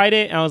I tried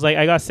it and I was like,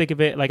 I got sick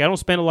of it. Like I don't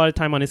spend a lot of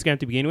time on Instagram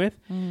to begin with.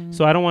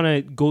 So I don't want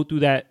to go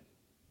through that,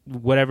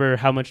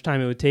 how much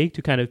time it would take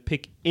to kind of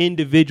pick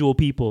individual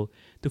people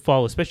to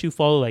follow, especially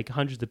follow like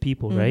hundreds of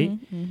people, right?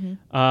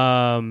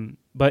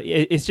 But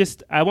it's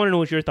just, I want to know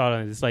what your thought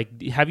on this.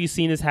 Like, have you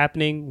seen this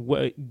happening?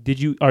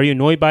 Are you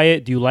annoyed by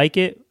it? Do you like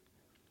it?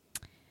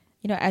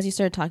 You know, as you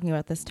started talking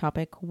about this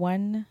topic,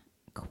 one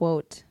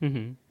quote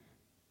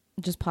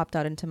just popped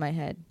out into my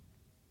head.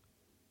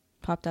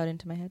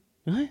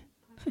 What?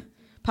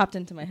 Popped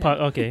into my head.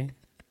 Okay.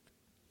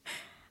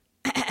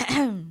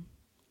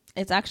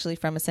 It's actually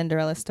from A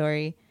Cinderella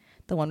Story,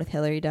 the one with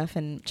Hilary Duff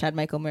and Chad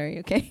Michael Murray,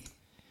 okay?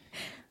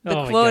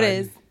 The quote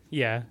is,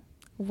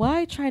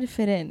 why try to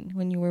fit in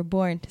when you were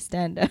born to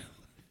stand out?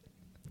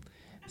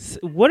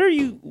 What are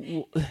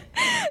you...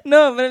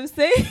 No, but I'm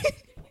saying...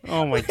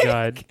 Oh my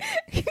God.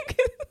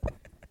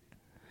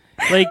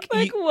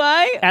 Like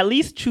why? At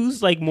least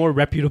choose like more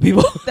reputable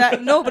people.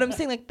 No, but I'm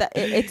saying like that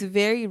it's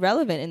very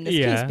relevant in this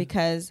case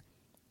because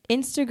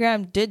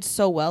Instagram did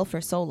so well for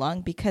so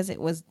long because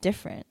it was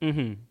different.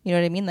 You know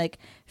what I mean? Like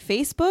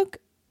Facebook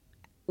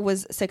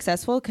was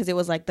successful because it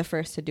was like the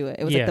first to do it.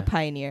 It was like the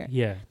pioneer.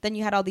 Yeah. Then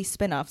you had all these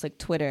spin-offs like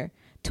Twitter.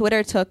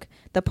 Twitter took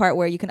the part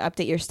where you can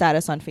update your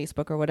status on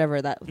Facebook or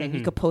whatever that like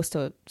you could post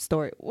a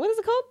story. What is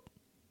it called?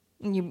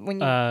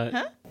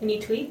 When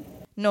you tweet?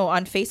 No,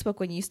 on Facebook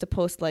when you used to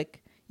post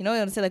like, you know, you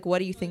want to say like, what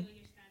do you think?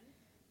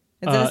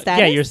 Is it a status?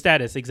 Yeah, your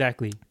status,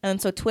 exactly. And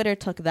so Twitter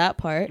took that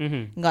part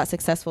and got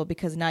successful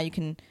because now you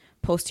can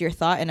post your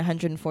thought in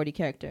 140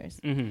 characters.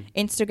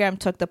 Instagram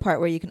took the part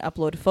where you can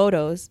upload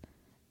photos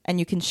and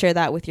you can share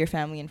that with your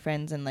family and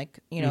friends and like,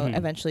 you know,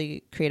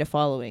 eventually create a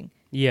following.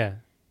 Yeah.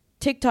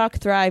 TikTok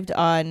thrived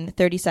on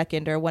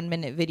 30-second or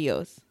 1-minute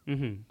videos.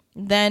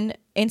 Then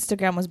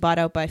Instagram was bought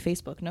out by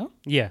Facebook, no?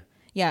 Yeah.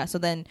 Yeah, so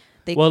then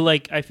they... Well,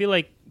 like, I feel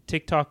like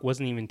TikTok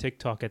wasn't even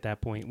TikTok at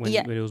that point when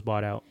it was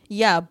bought out.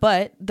 Yeah,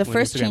 but the when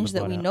first Instagram change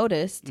that we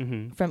noticed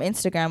from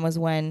Instagram was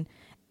when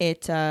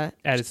it...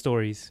 added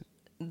stories.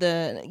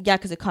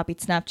 Because it copied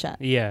Snapchat.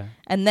 Yeah.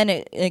 And then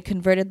it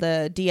converted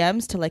the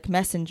DMs to like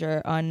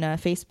Messenger on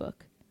Facebook.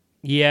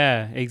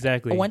 Yeah,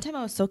 exactly. One time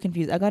I was so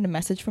confused. I got a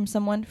message from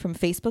someone from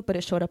Facebook, but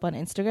it showed up on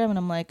Instagram, and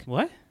I'm like,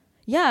 what?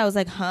 Yeah, I was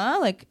like, huh?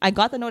 Like, I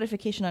got the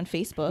notification on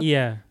Facebook.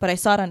 Yeah. But I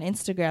saw it on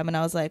Instagram, and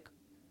I was like,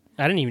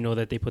 I didn't even know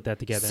that they put that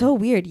together. So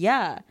weird,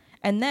 yeah.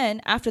 And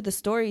then after the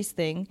stories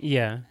thing,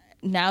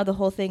 now the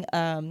whole thing,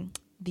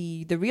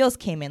 the reels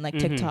came in like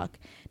TikTok.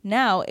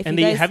 Now, if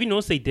have you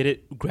noticed they did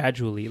it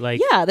gradually?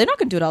 Like, yeah, they're not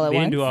gonna do it all at once. They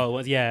didn't do it all at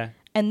once. Yeah.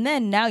 And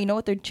then now, you know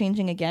what they're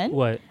changing again?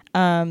 What?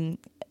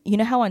 You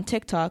know how on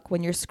TikTok,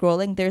 when you're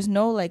scrolling, there's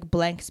no like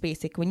blank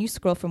space. Like when you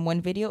scroll from one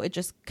video, it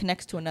just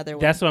connects to another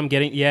one. That's what I'm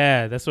getting.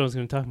 Yeah, that's what I was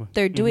going to talk about.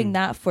 They're doing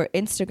that for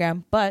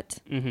Instagram, but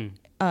do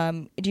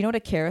you know what a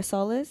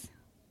carousel is?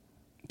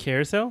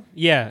 Carousel?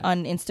 Yeah.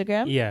 On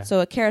Instagram? Yeah. So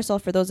a carousel,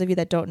 for those of you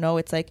that don't know,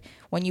 it's like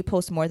when you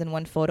post more than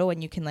one photo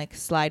and you can like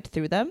slide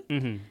through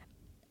them.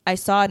 I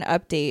saw an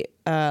update,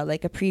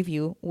 like a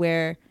preview,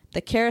 where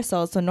the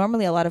carousel, so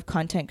normally a lot of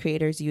content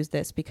creators use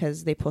this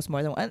because they post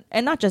more than one,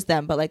 and not just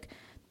them, but like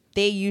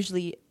they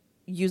usually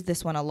use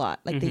this one a lot.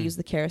 Like they use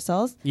the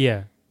carousels.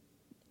 Yeah.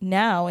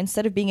 Now,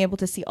 instead of being able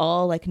to see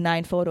all like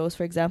 9 photos,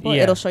 for example,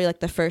 it'll show you like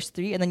the first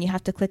 3, and then you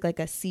have to click like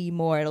a see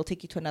more. It'll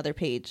take you to another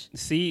page.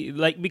 See,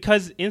 like,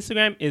 because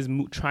Instagram is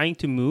trying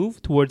to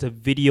move towards a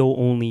video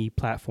only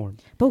platform.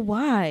 But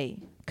why?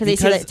 Because they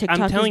see that TikTok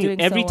I'm telling is you,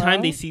 doing every so time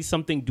well? they see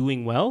something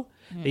doing well,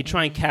 they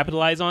try and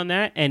capitalize on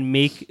that and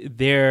make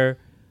their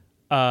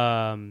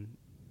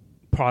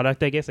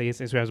product, I guess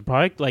Instagram's a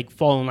product, like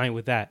fall in line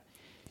with that.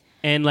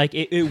 And like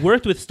it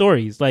worked with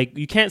stories. Like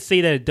you can't say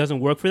that it doesn't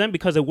work for them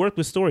because it worked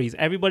with stories.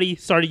 Everybody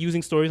started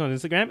using stories on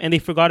Instagram and they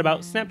forgot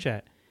about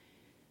Snapchat,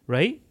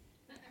 right?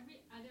 But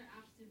every other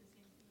app do the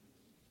same thing.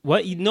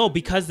 What? No,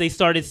 because they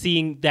started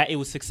seeing that it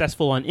was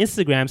successful on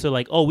Instagram. So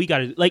like, oh, we got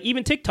to, like,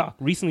 even TikTok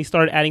recently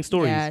started adding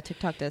stories. Yeah,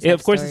 TikTok does.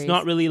 Of course, stories. It's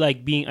not really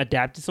like being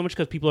adapted so much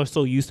because people are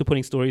so used to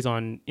putting stories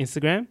on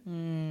Instagram.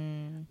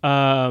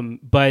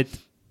 But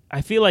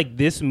I feel like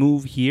this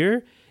move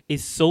here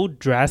is so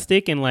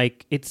drastic and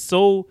like it's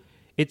so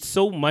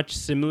much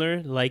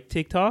similar like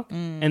TikTok,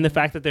 and the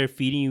fact that they're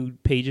feeding you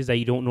pages that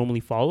you don't normally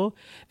follow,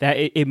 that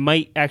it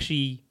might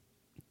actually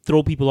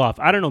throw people off.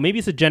 I don't know. Maybe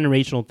it's a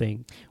generational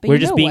thing. But We're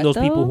just being those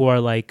people who are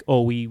like,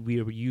 oh, we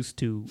are used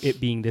to it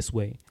being this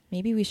way.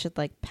 Maybe we should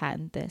like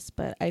patent this,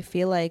 but I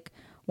feel like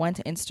once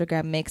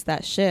Instagram makes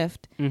that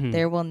shift,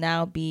 there will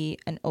now be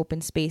an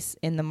open space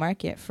in the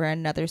market for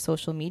another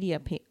social media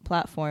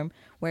platform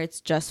where it's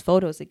just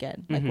photos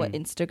again, like what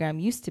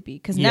Instagram used to be.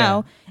 Because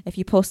now, if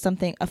you post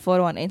a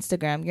photo on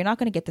Instagram, you're not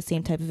going to get the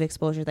same type of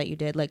exposure that you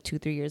did like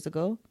 2-3 years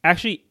ago.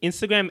 Actually,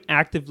 Instagram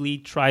actively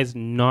tries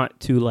not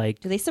to like.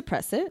 Do they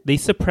suppress it? They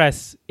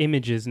suppress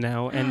images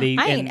now, and they.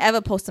 I ain't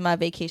ever posted my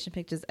vacation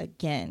pictures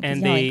again.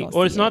 And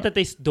it's not that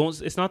they don't.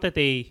 It's not that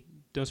they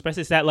don't suppress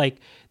it. It's that like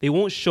they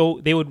won't show.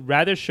 They would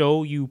rather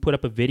show you put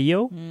up a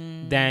video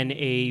than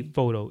a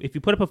photo. If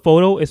you put up a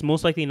photo, it's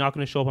most likely not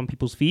going to show up on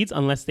people's feeds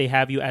unless they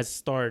have you as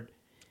starred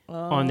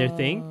on their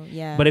thing.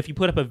 Yeah. But if you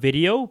put up a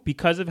video,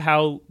 because of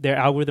how their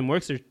algorithm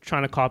works, they're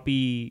trying to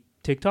copy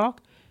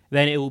TikTok,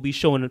 then it will be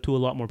shown to a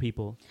lot more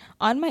people.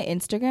 On my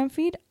Instagram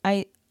feed,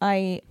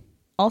 I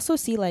also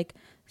see like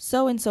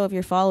so and so of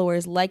your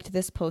followers liked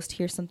this post,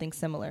 here's something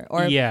similar.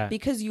 Or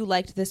because you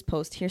liked this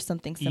post, here's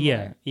something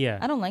similar. Yeah.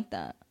 I don't like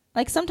that.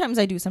 Like sometimes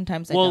I do,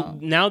 sometimes I don't. Well,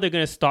 now they're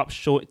gonna stop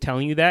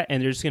telling you that,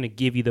 and they're just gonna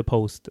give you the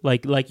post.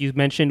 Like you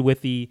mentioned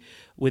with the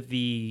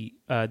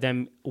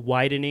them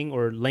widening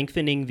or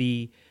lengthening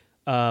the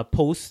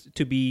post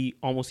to be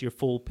almost your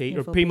full page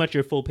or pretty much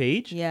your full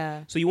page.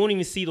 Yeah. So you won't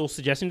even see those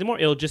suggestions anymore.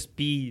 It'll just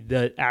be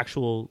the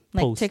actual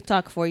post. Like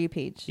TikTok For You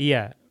page.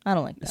 Yeah. I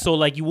don't like that. So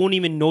like you won't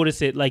even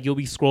notice it. Like you'll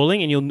be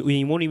scrolling and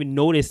you won't even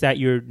notice that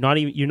you're not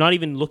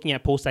even looking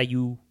at posts that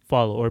you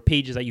follow or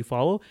pages that you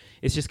follow.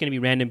 It's just going to be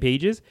random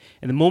pages,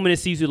 and the moment it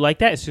sees you like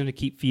that, it's going to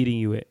keep feeding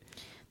you it.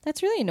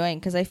 That's really annoying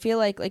because I feel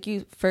like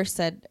you first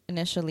said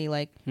initially,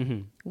 like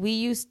we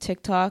use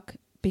TikTok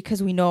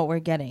because we know what we're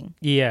getting.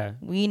 Yeah,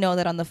 we know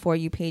that on the For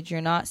You page you're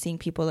not seeing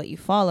people that you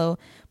follow,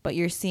 but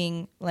you're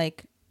seeing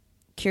like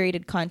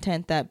curated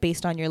content that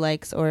based on your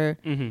likes or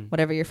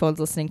whatever your phone's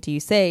listening to you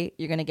say,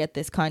 you're going to get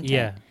this content.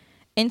 Yeah.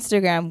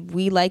 Instagram,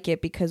 we like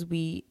it because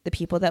the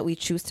people that we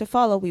choose to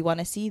follow, we want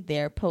to see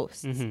their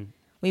posts.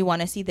 We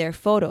want to see their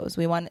photos.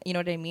 We want, you know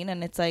what I mean?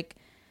 And it's like,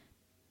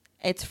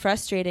 it's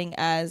frustrating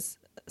as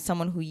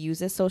someone who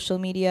uses social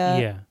media.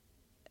 Yeah.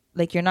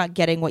 Like you're not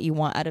getting what you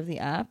want out of the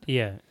app.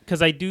 Yeah.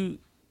 Because I do,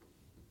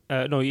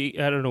 no, I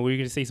don't know. Were you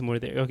going to say some more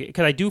there? Okay.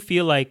 Because I do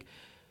feel like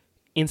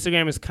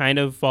Instagram is kind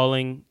of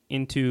falling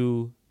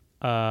into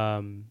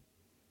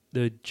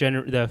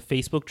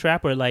Facebook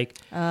trap, where like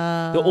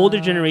the older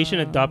generation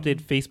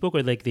adopted Facebook,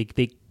 or like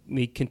they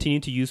continue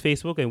to use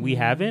Facebook and we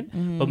haven't.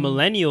 But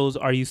millennials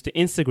are used to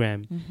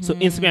Instagram. So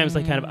Instagram is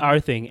like kind of our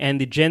thing. And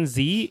the Gen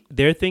Z,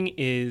 their thing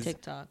is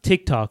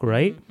TikTok,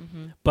 right?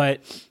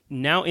 But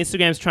now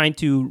Instagram's trying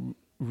to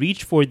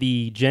reach for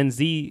the Gen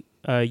Z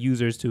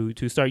users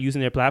to start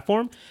using their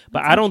platform.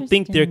 But I don't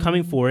think they're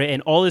coming for it.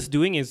 And all it's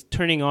doing is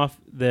turning off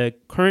the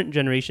current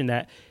generation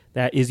that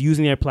is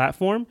using their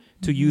platform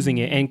to using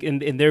it,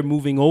 and they're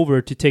moving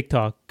over to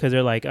TikTok because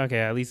they're like, okay,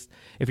 at least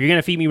if you're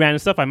gonna feed me random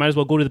stuff, I might as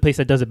well go to the place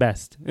that does it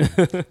best.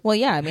 Well,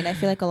 yeah, I mean, I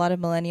feel like a lot of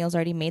millennials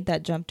already made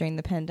that jump during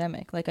the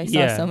pandemic. Like I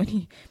saw so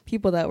many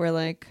people that were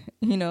like,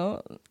 you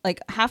know, like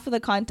half of the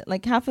content,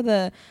 like half of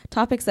the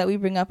topics that we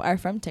bring up are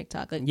from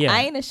TikTok. Like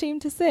I ain't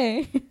ashamed to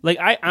say. Like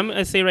I'm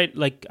gonna say, right,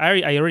 like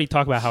I already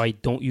talked about how I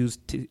don't use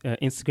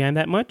Instagram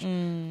that much.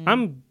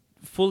 I'm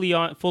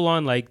full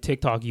on like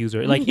TikTok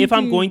user. Like if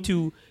I'm going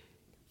to,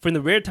 for the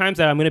rare times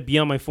that I'm going to be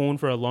on my phone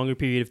for a longer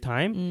period of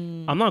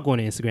time, I'm not going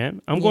to Instagram.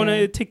 I'm going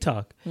to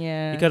TikTok.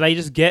 Yeah. Because I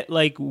just get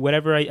like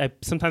whatever I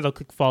sometimes I'll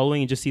click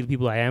following and just see the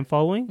people I am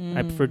following.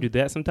 I prefer to do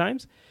that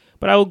sometimes.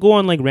 But I will go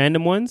on like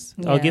random ones.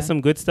 I'll get some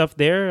good stuff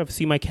there. I'll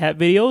see my cat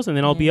videos and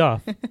then I'll be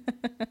off.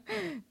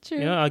 True.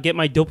 You know, I'll get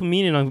my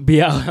dopamine and I'll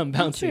be out. I'm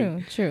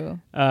bouncing. True.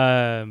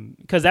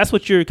 Because that's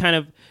what you're kind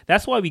of,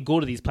 that's why we go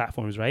to these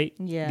platforms, right?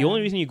 Yeah. The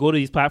only reason you go to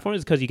these platforms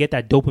is because you get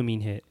that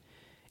dopamine hit.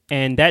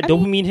 And that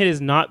dopamine hit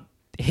is not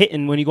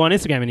hitting when you go on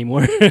Instagram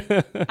anymore.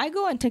 I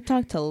go on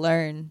TikTok to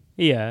learn.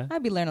 Yeah.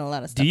 I'd be learning a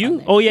lot of stuff. Do you? On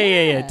there. Oh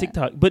yeah,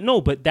 TikTok.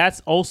 But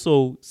that's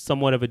also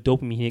somewhat of a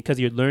dopamine hit because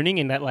you're learning,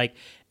 and that like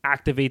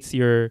activates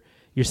your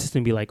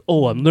system. Be like,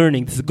 oh, I'm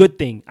learning. This is a good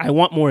thing. I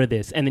want more of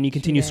this, and then you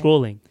continue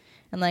scrolling.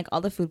 And like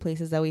all the food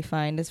places that we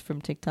find is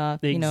from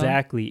TikTok.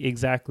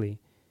 Exactly.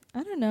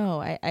 I don't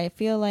know. I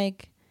feel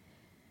like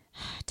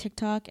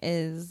TikTok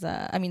is.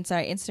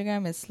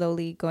 Instagram is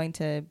slowly going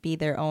to be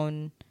their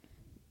own,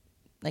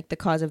 like the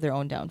cause of their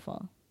own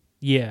downfall.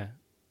 Yeah,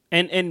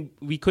 and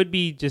we could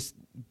be just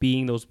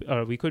being those,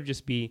 or we could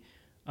just be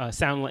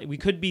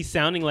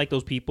sounding like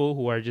those people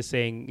who are just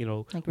saying, you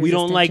know, like we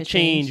don't like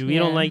change. We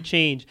don't like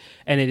change,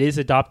 and it is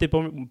adopted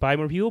by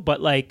more people. But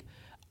like,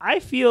 I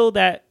feel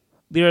that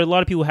there are a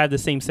lot of people who have the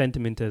same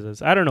sentiment as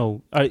us. I don't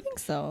know. I think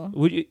so.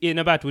 Would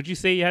you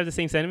say you have the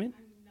same sentiment?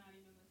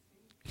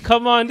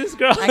 Come on, this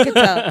girl. I could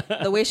tell.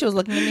 The way she was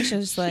looking at me, she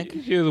was just like...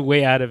 She was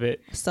way out of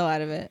it. So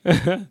out of it.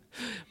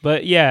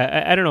 But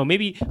yeah, I don't know.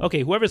 Maybe,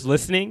 okay, whoever's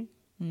listening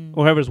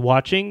or whoever's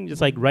watching,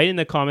 just like write in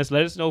the comments.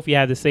 Let us know if you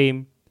have the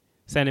same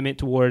sentiment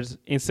towards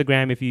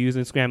Instagram, if you use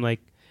Instagram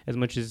like as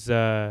much as...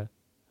 or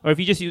if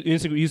you just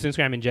use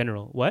Instagram in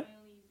general. What?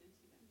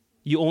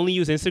 You only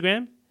use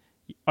Instagram?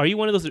 Are you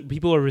one of those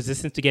people who are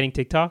resistant to getting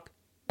TikTok?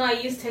 No, I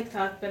use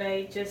TikTok, but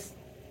I do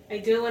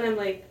it when I'm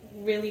like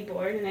really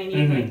bored and I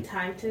need like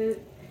time to...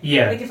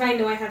 Yeah. Like if I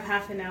know I have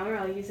half an hour,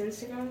 I'll use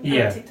Instagram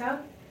or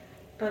TikTok.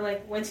 But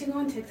like once you go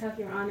on TikTok,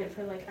 you're on it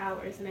for like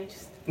hours, and I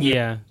just...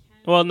 Yeah.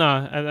 Well, no,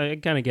 I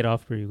kind of get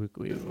off pretty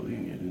quickly.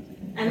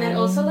 And then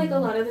also like a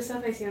lot of the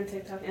stuff I see on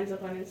TikTok ends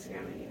up on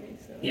Instagram anyway.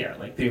 So. Yeah,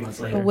 like 3 months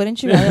later. But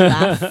wouldn't you rather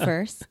laugh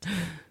first?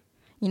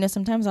 You know,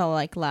 sometimes I'll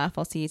like laugh,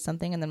 I'll see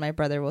something, and then my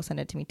brother will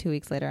send it to me 2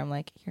 weeks later. I'm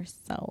like, you're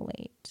so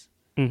late.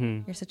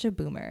 You're such a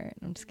boomer.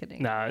 I'm just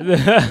kidding. Nah.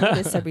 This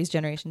Sabri's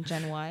generation,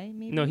 Gen Y,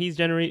 maybe? No, he's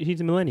a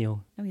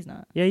millennial. No, he's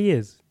not. Yeah, he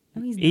is.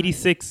 No, he's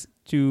 86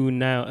 not. To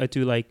now,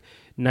 to like,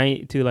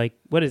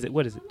 what is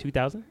it,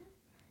 2000?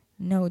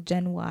 No,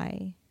 Gen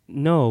Y.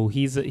 No,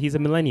 he's a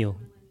millennial.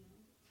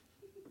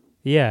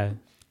 Yeah.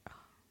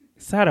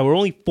 Sada, we're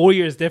only 4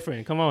 years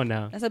different. Come on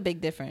now. That's a big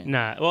difference.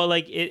 Nah,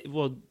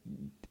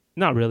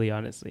 not really,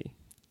 honestly.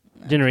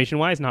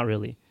 Generation-wise, not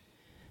really.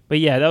 But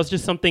yeah, that was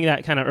just something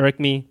that kind of irked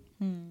me.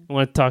 I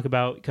want to talk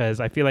about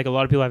because I feel like a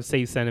lot of people have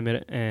safe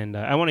sentiment, and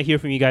I want to hear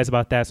from you guys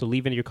about that. So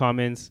leave in your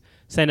comments,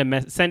 send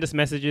us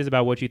messages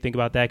about what you think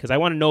about that, because I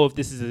want to know if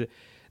this is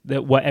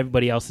what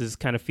everybody else is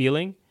kind of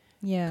feeling.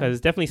 Yeah, because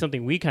it's definitely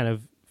something we kind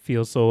of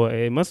feel. So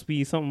it must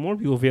be something more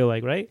people feel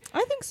like, right?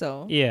 I think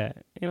so. Yeah,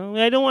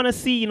 I don't want to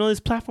see this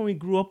platform we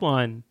grew up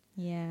on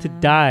to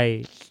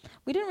die.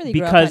 We didn't really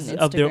because grow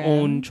up on Instagram. Of their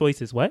own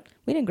choices. What?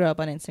 We didn't grow up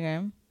on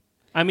Instagram.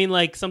 I mean,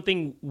 like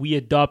something we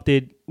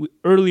adopted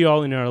early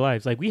on in our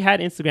lives. Like we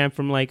had Instagram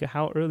from like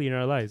how early in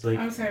our lives? Like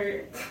I'm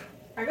sorry,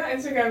 I got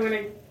Instagram when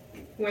I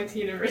went to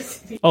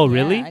university. Oh,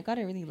 really? Yeah, I got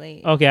it really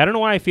late. Okay, I don't know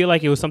why I feel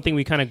like it was something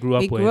we kind of grew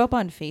up with. We grew up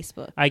on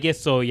Facebook. I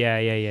guess so.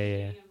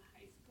 Yeah.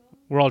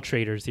 We're all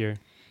traders here.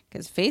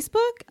 Because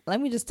Facebook, let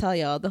me just tell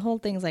y'all, the whole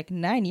thing's like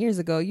 9 years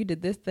ago. You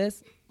did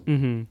this.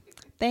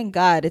 Thank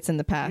God it's in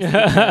the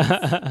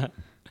past.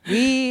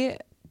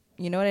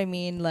 You know what I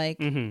mean? Like,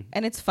 and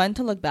it's fun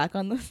to look back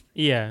on this.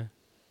 Yeah.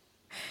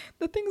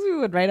 The things we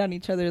would write on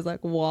each other's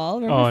like wall.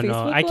 Remember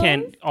Facebook no, I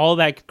can't. All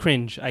that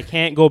cringe. I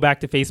can't go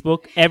back to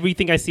Facebook.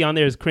 Everything I see on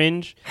there is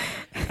cringe.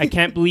 I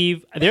can't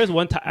believe. There's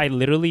one time I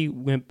literally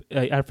went.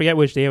 I forget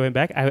which day I went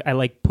back. I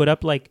like put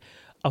up like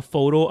a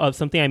photo of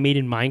something I made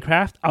in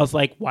Minecraft, I was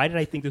like, why did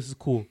I think this was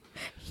cool?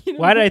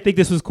 Why did I think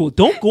this was cool?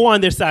 Don't go on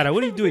their side.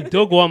 What are you doing?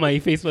 Don't go on my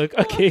Facebook.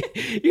 Okay,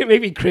 you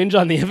make me cringe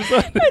on the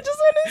episode. I just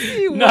want to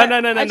see.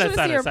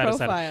 No.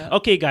 Profile.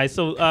 Okay, guys.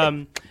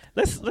 So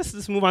let's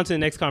just move on to the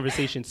next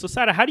conversation. So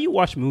Sada, how do you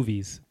watch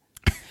movies?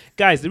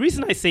 Guys, the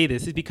reason I say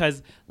this is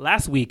because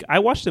last week I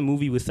watched a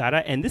movie with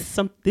Sada, and this is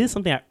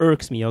something that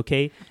irks me.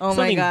 Okay, oh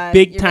something my God.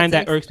 big time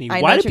that irks me.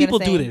 Why do people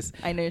do this?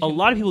 I know a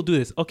lot of people do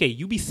this. Okay,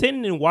 you be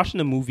sitting and watching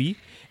a movie,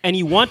 and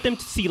you want them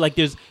to see like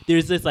there's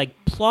this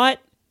like plot.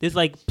 There's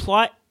like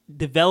plot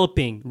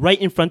developing right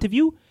in front of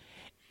you,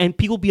 and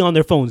people be on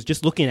their phones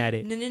just looking at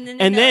it.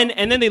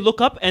 And then they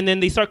look up and then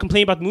they start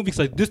complaining about the movie. It's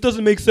like, this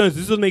doesn't make sense.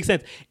 This doesn't make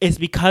sense. It's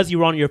because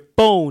you're on your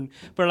phone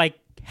for like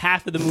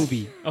half of the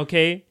movie.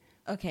 Okay.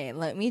 Okay,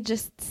 let me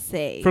just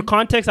say. For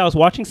context, I was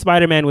watching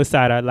Spider-Man with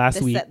Sada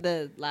last week.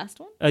 The last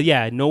one?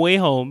 Yeah, No Way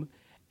Home.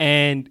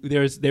 And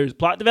there's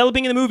plot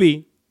developing in the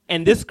movie.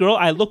 And this girl,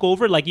 I look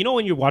over, like, you know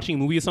when you're watching a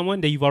movie with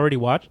someone that you've already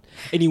watched,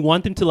 and you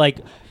want them to, like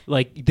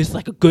there's,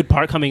 like, a good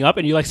part coming up,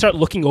 and you, like, start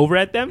looking over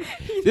at them?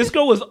 This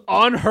girl was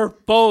on her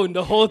phone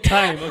the whole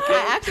time, okay?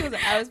 I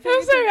was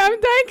I'm sorry, I'm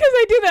dying because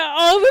I do that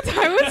all the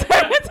time with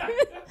Sarah.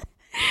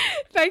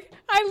 Like,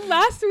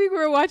 last week we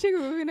were watching a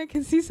movie and I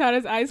can see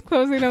Sada's eyes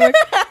closing. I'm like,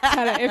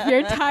 Sada, if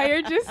you're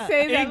tired, just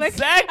say that.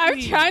 Exactly. Like, I'm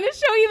trying to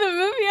show you the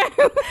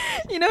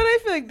movie. You know what I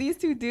feel like these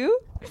two do?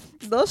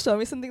 They'll show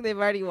me something they've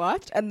already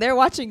watched, and they're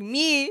watching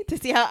me to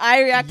see how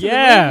I react to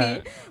the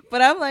movie.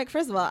 But I'm like,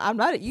 first of all, I'm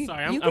not.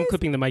 I'm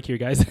clipping the mic here,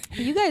 guys.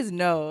 You guys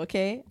know,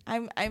 okay?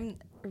 I'm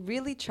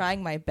really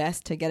trying my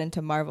best to get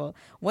into Marvel.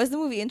 Was the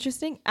movie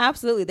interesting?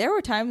 Absolutely. There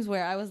were times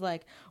where I was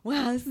like,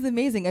 wow, this is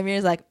amazing.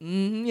 Amir's like, you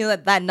know,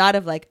 that nod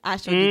of like, I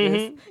showed you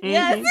this.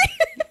 Yeah. You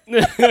see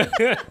what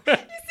I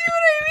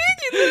mean?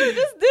 You literally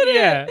just did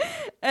it.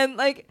 And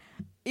like,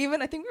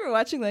 even I think we were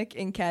watching like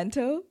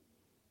Encanto,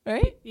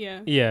 right?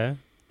 Yeah.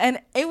 And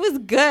it was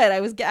good.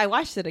 I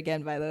watched it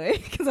again, by the way,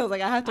 because I was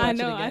like, I have to watch it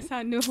again. I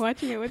saw new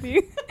watching it with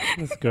you.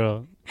 This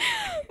girl.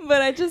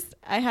 But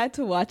I had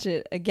to watch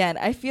it again.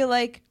 I feel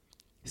like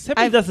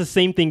Seppi does the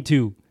same thing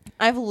too.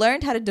 I've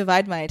learned how to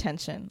divide my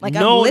attention. Like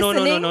no, I'm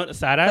listening. No.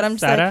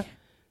 Sada,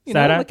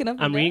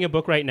 I'm reading a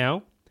book right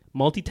now.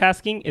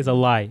 Multitasking is a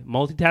lie.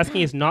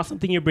 Multitasking is not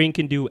something your brain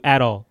can do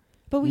at all.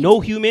 But no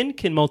human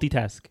can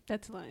multitask.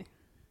 That's a lie.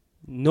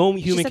 No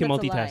human can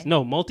multitask.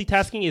 No,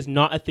 multitasking is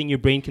not a thing your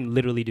brain can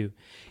literally do.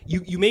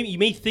 You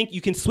may think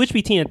you can switch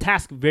between a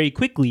task very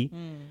quickly,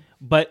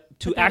 but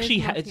to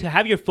actually to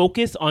have your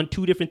focus on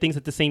two different things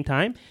at the same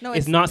time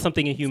is not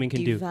something a human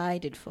can do.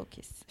 Divided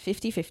focus.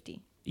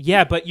 50-50.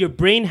 Yeah, but your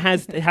brain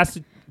has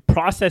to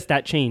process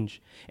that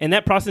change. And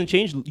that process and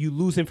change, you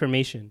lose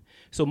information.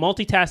 So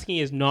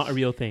multitasking is not a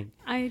real thing.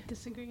 I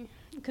disagree.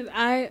 Because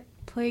I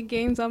play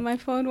games on my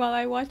phone while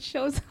I watch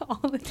shows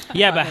all the time.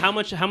 Yeah, but how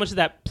much of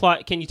that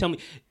plot can you tell me?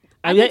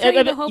 I can tell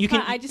you the whole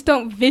plot. I just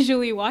don't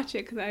visually watch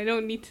it because I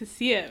don't need to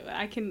see it.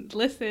 I can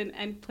listen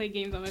and play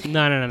games on my phone.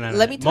 No.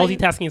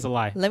 Multitasking is a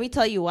lie. Let me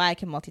tell you why I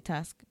can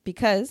multitask.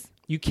 Because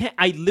you can't.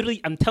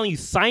 I'm telling you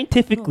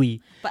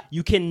scientifically,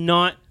 you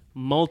cannot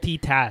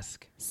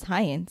multitask.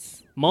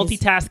 Science.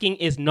 Multitasking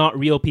is not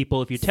real,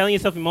 people. If you're telling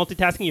yourself you're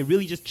multitasking, you're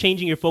really just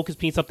changing your focus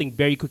between something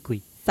very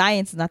quickly.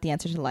 Science is not the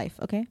answer to life,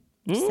 okay?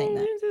 I'm just saying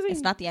that.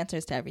 It's not the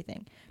answers to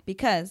everything.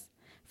 Because,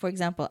 for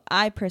example,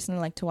 I personally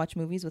like to watch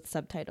movies with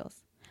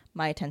subtitles.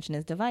 My attention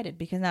is divided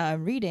because now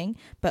I'm reading,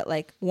 but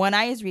like one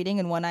eye is reading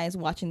and one eye is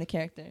watching the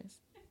characters.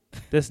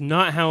 That's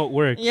not how it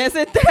works. Yes,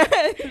 it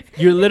does.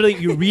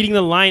 You're reading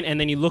the line and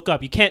then you look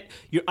up. You can't.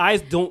 Your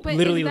eyes don't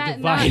literally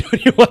divide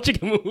when you're watching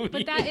a movie.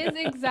 But that is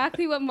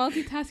exactly what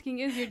multitasking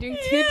is. You're doing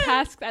two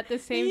tasks at the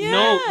same time.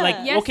 No, like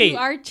yes, you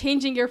are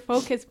changing your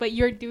focus, but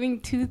you're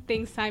doing two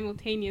things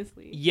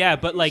simultaneously. Yeah,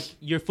 but like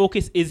your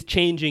focus is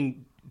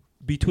changing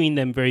between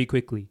them very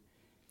quickly.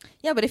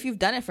 Yeah, but if you've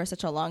done it for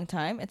such a long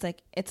time, it's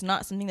like it's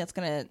not something that's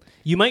gonna.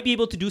 You might be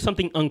able to do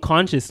something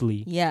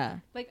unconsciously. Yeah.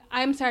 Like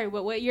I'm sorry,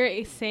 but what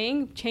you're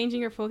saying, changing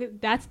your focus,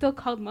 that's still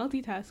called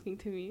multitasking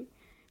to me.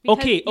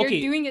 Okay. You're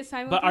doing it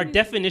simultaneously. But our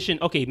definition,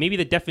 maybe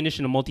the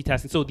definition of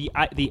multitasking. So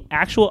the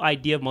actual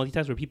idea of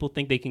multitasking, where people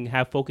think they can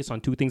have focus on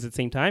two things at the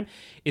same time,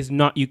 is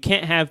not. You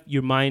can't have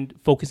your mind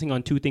focusing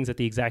on two things at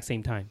the exact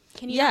same time.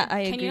 Can you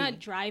not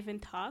drive and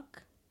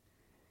talk?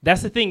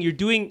 That's the thing you're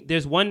doing.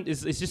 There's one.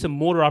 It's just a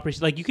motor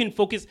operation. Like you can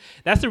focus.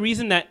 That's the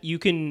reason that you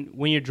can,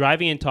 when you're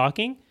driving and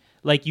talking,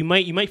 like you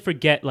might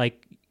forget.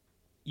 Like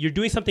you're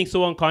doing something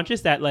so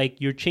unconscious that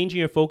like you're changing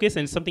your focus,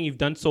 and it's something you've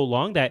done so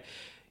long that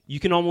you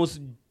can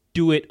almost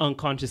do it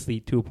unconsciously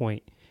to a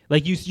point.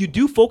 Like you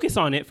do focus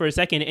on it for a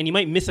second, and you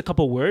might miss a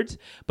couple words,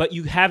 but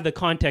you have the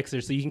context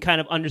there, so you can kind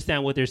of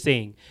understand what they're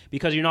saying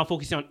because you're not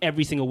focusing on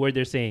every single word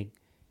they're saying.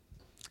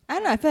 I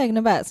don't know. I feel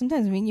like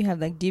sometimes when you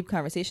have like deep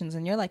conversations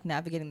and you're like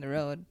navigating the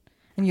road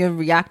And you're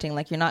reacting,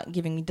 like you're not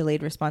giving me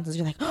delayed responses.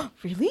 You're like, oh,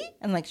 really?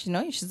 And like, you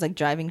know, she's like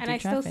driving through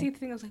traffic. And I still see the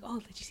thing. I was like, oh,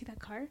 did you see that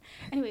car?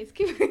 Anyways,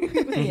 keep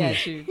yeah,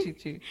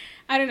 true.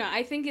 I don't know.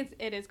 I think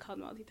it is called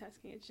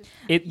multitasking. It's just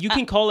you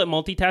can call it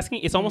multitasking.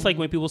 It's almost like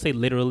when people say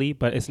literally,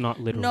 but it's not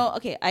literal. No,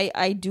 okay.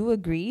 I do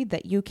agree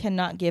that you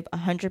cannot give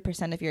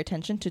 100% of your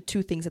attention to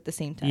two things at the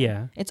same time.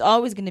 Yeah. It's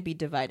always going to be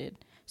divided.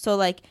 So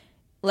like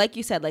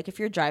you said, like if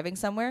you're driving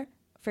somewhere,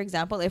 for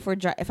example, if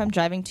I'm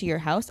driving to your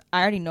house,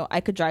 I already know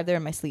I could drive there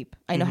in my sleep.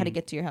 I know how to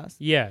get to your house.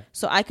 Yeah.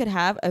 So I could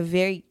have a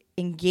very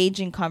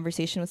engaging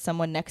conversation with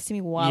someone next to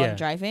me while I'm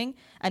driving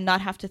and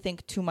not have to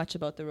think too much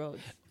about the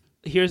roads.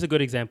 Here's a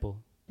good example.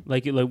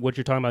 Like what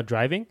you're talking about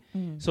driving.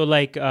 So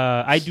like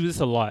I do this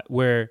a lot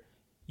where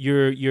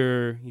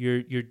you're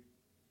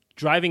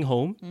driving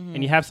home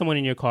and you have someone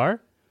in your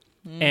car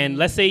and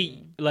let's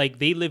say like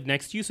they live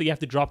next to you, so you have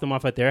to drop them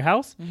off at their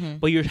house,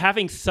 but you're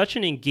having such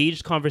an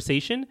engaged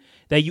conversation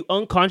that you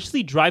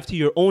unconsciously drive to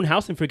your own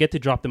house and forget to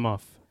drop them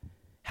off.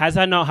 Has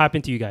that not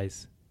happened to you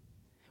guys?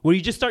 Where you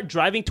just start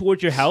driving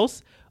towards your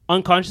house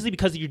unconsciously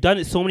because you've done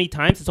it so many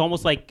times, it's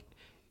almost like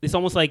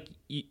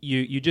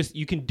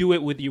you can do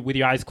it with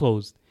your eyes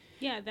closed.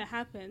 Yeah, that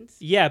happens.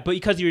 Yeah, but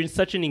because you're in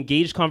such an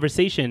engaged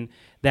conversation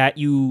that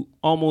you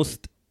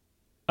almost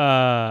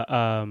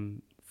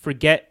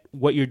forget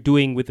what you're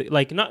doing with it.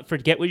 Like, not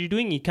forget what you're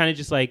doing. You kind of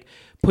just like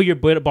put your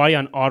body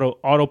on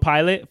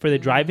autopilot for the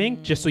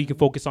driving just so you can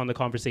focus on the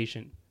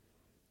conversation.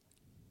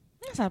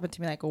 That's happened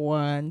to me like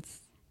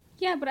once.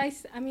 Yeah, but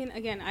I mean,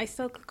 again, I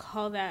still could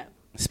call that.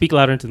 Speak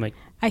louder into the mic.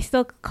 I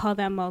still call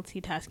that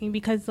multitasking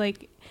because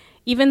like,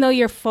 even though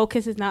your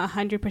focus is not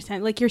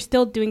 100%, like you're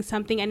still doing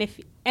something. And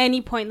if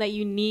any point that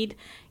you need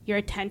your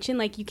attention,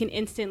 like you can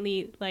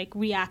instantly like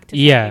react to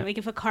something. Like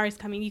if a car is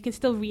coming, you can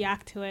still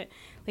react to it.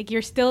 Like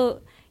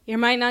you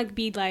might not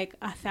be like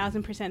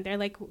 1,000% there.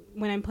 Like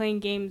when I'm playing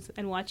games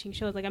and watching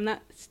shows, like I'm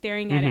not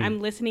staring at it. I'm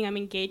listening, I'm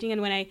engaging.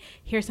 And when I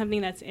hear something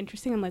that's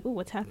interesting, I'm like, oh,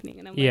 what's happening?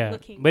 And I'm like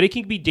looking. But it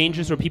can be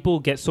dangerous where people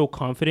get so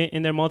confident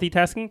in their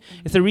multitasking.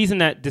 It's the reason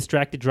that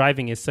distracted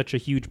driving is such a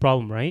huge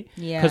problem, right?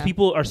 Yeah. Because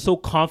people are so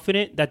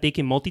confident that they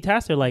can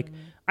multitask. They're like,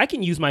 I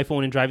can use my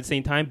phone and drive at the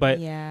same time. But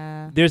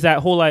there's that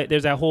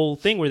whole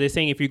thing where they're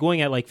saying if you're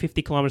going at like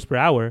 50 kilometers per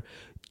hour,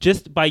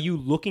 just by you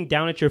looking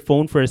down at your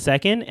phone for a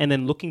second and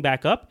then looking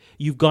back up,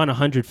 you've gone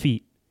 100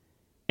 feet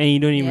and you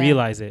don't even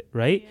realize it,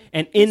 right? Yeah.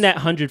 And in that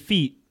 100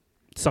 feet,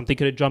 something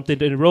could have jumped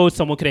into the road.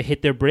 Someone could have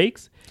hit their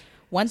brakes.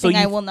 One thing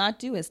I will not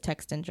do is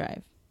text and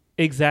drive.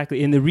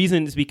 Exactly. And the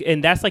reason is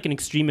and that's like an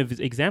extreme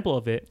example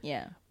of it.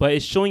 Yeah. But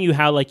it's showing you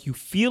how like you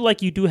feel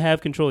like you do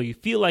have control. You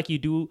feel like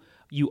you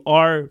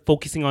are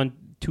focusing on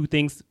two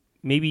things,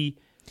 maybe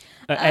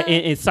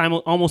it's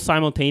almost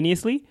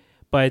simultaneously,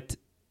 but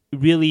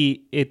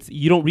really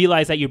you don't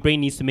realize that your brain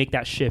needs to make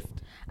that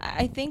shift.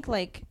 I think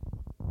like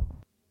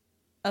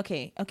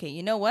okay,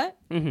 you know what?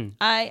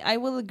 I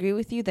will agree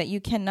with you that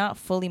you cannot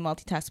fully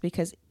multitask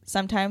because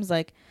sometimes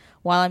like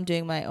while I'm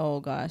doing my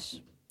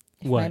if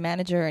my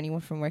manager or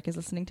anyone from work is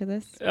listening to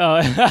this,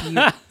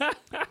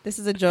 this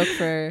is a joke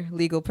for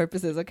legal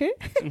purposes, okay?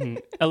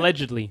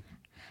 Allegedly.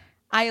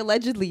 I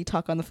allegedly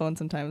talk on the phone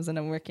sometimes when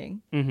I'm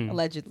working.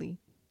 Allegedly.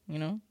 You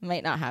know, it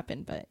might not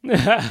happen, but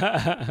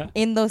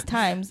in those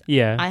times,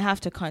 I have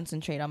to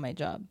concentrate on my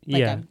job.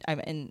 Like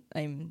I'm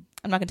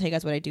not gonna tell you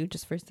guys what I do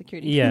just for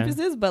security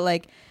purposes, but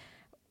like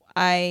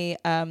I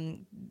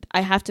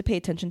have to pay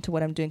attention to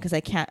what I'm doing because I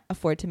can't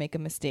afford to make a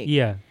mistake.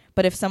 Yeah.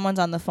 But if someone's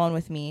on the phone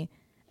with me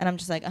and I'm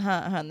just like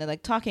and they're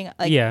like talking,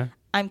 like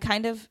I'm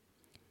kind of,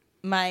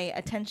 my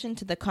attention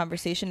to the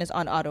conversation is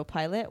on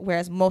autopilot,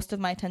 whereas most of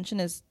my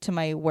attention is to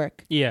my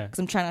work. Yeah. Because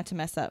I'm trying not to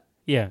mess up.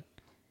 Yeah.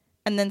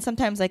 And then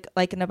sometimes, like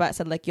Nabat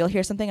said, like you'll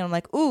hear something and I'm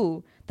like,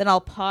 ooh, then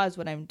I'll pause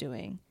what I'm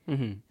doing.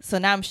 So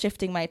now I'm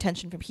shifting my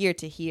attention from here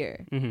to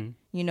here,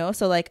 you know?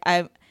 So like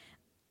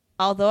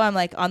although I'm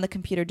like on the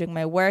computer doing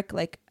my work,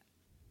 like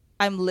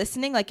I'm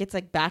listening, like it's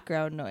like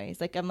background noise.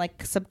 Like I'm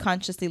like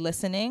subconsciously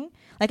listening.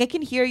 Like I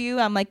can hear you.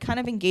 I'm like kind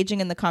of engaging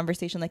in the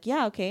conversation, like,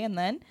 yeah, okay. And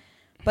then,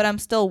 but I'm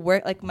still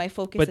like my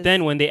focus. But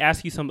then when they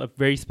ask you a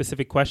very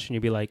specific question,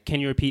 you'll be like,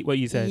 can you repeat what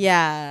you said?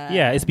 Yeah.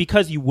 Yeah. It's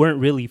because you weren't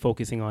really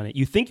focusing on it.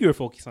 You think you were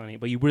focusing on it,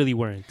 but you really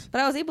weren't. But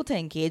I was able to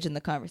engage in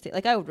the conversation.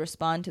 Like I would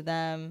respond to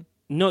them.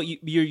 No,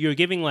 you're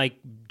giving like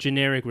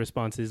generic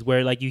responses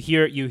where like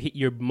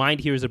your mind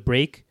hears a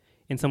break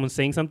in someone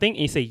saying something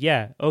and you say,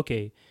 yeah,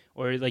 okay.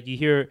 Or like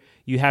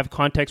you have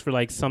context for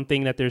like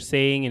something that they're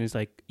saying and it's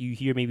like you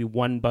hear maybe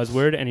one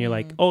buzzword and you're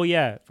like, oh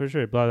yeah, for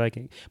sure, blah, blah,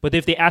 blah. But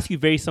if they ask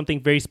you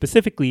something very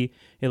specifically,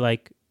 you're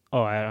like,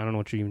 oh, I don't know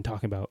what you're even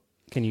talking about.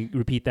 Can you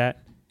repeat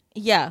that?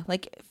 Yeah,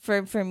 like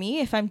for me,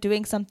 if I'm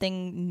doing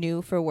something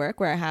new for work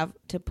where I have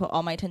to put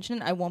all my attention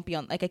in, I won't be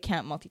on, like I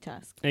can't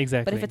multitask.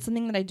 Exactly. But if it's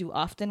something that I do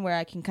often where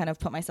I can kind of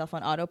put myself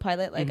on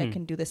autopilot, like I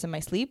can do this in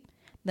my sleep,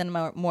 then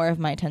more of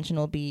my attention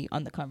will be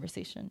on the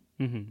conversation.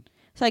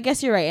 So I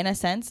guess you're right. In a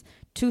sense,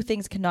 two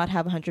things cannot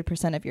have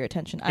 100% of your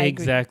attention. I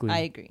agree. I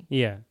agree.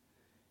 Yeah.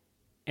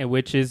 And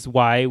which is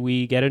why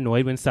we get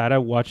annoyed when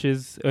Sarah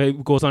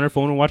goes on her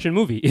phone and watches a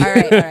movie. All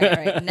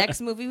right.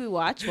 Next movie we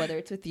watch, whether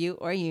it's with you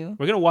or you.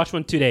 We're going to watch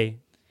one today.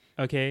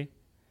 Okay?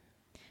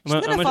 I'm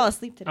gonna fall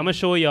asleep today. I'm gonna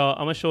show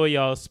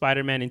y'all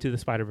Spider-Man Into the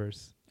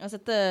Spider-Verse. Was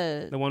it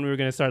the one we were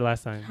gonna start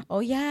last time?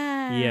 Oh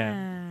yeah.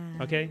 Yeah.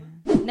 Okay.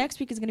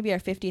 Next week is gonna be our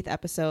 50th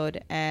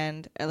episode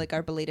and like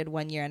our belated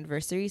 1-year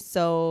anniversary.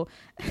 So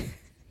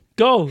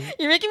go.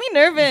 You're making me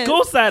nervous.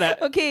 Go, Sarah.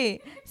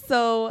 Okay.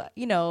 So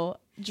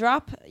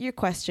drop your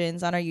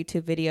questions on our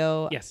YouTube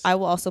video. Yes. I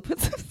will also put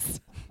some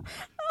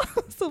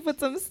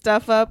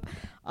stuff up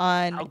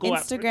on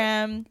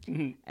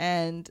Instagram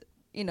and.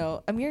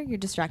 Amir, you're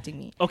distracting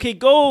me. Okay,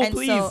 go,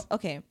 please.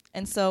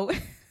 And so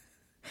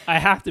I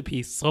have to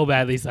pee so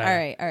badly,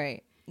 Sarah. All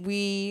right.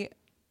 We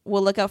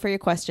will look out for your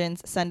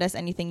questions. Send us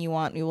anything you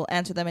want. We will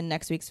answer them in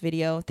next week's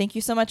video. Thank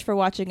you so much for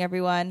watching,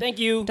 everyone. Thank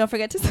you. Don't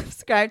forget to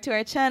subscribe to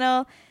our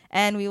channel,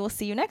 and we will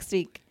see you next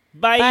week.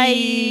 Bye.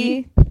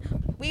 Wait,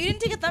 you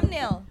didn't take a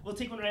thumbnail. We'll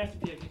take one right after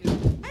pee.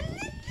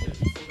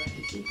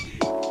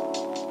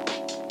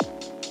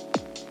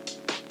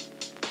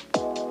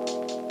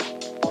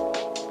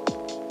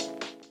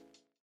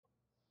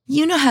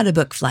 You know how to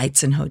book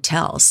flights and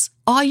hotels.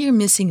 All you're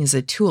missing is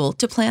a tool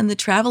to plan the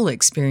travel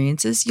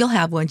experiences you'll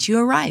have once you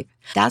arrive.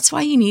 That's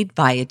why you need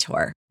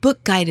Viator.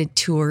 Book guided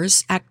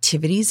tours,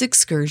 activities,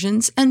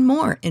 excursions, and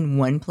more in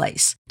one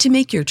place to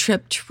make your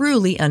trip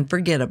truly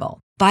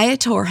unforgettable.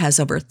 Viator has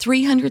over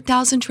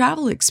 300,000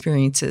 travel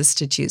experiences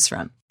to choose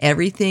from.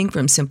 Everything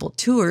from simple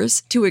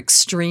tours to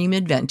extreme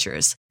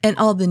adventures and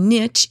all the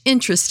niche,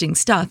 interesting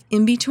stuff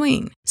in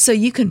between. So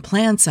you can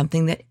plan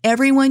something that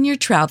everyone you're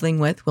traveling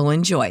with will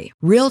enjoy.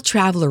 Real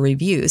traveler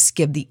reviews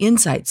give the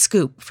inside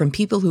scoop from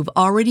people who've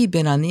already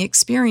been on the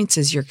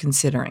experiences you're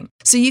considering.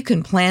 So you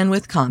can plan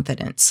with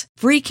confidence.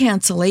 Free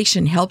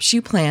cancellation helps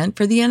you plan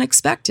for the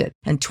unexpected.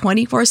 And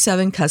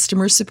 24/7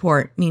 customer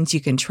support means you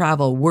can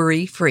travel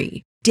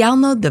worry-free.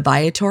 Download the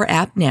Viator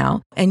app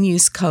now and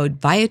use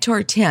code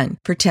Viator10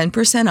 for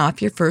 10%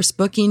 off your first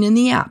booking in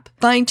the app.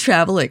 Find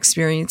travel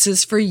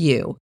experiences for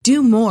you.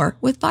 Do more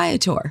with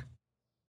Viator.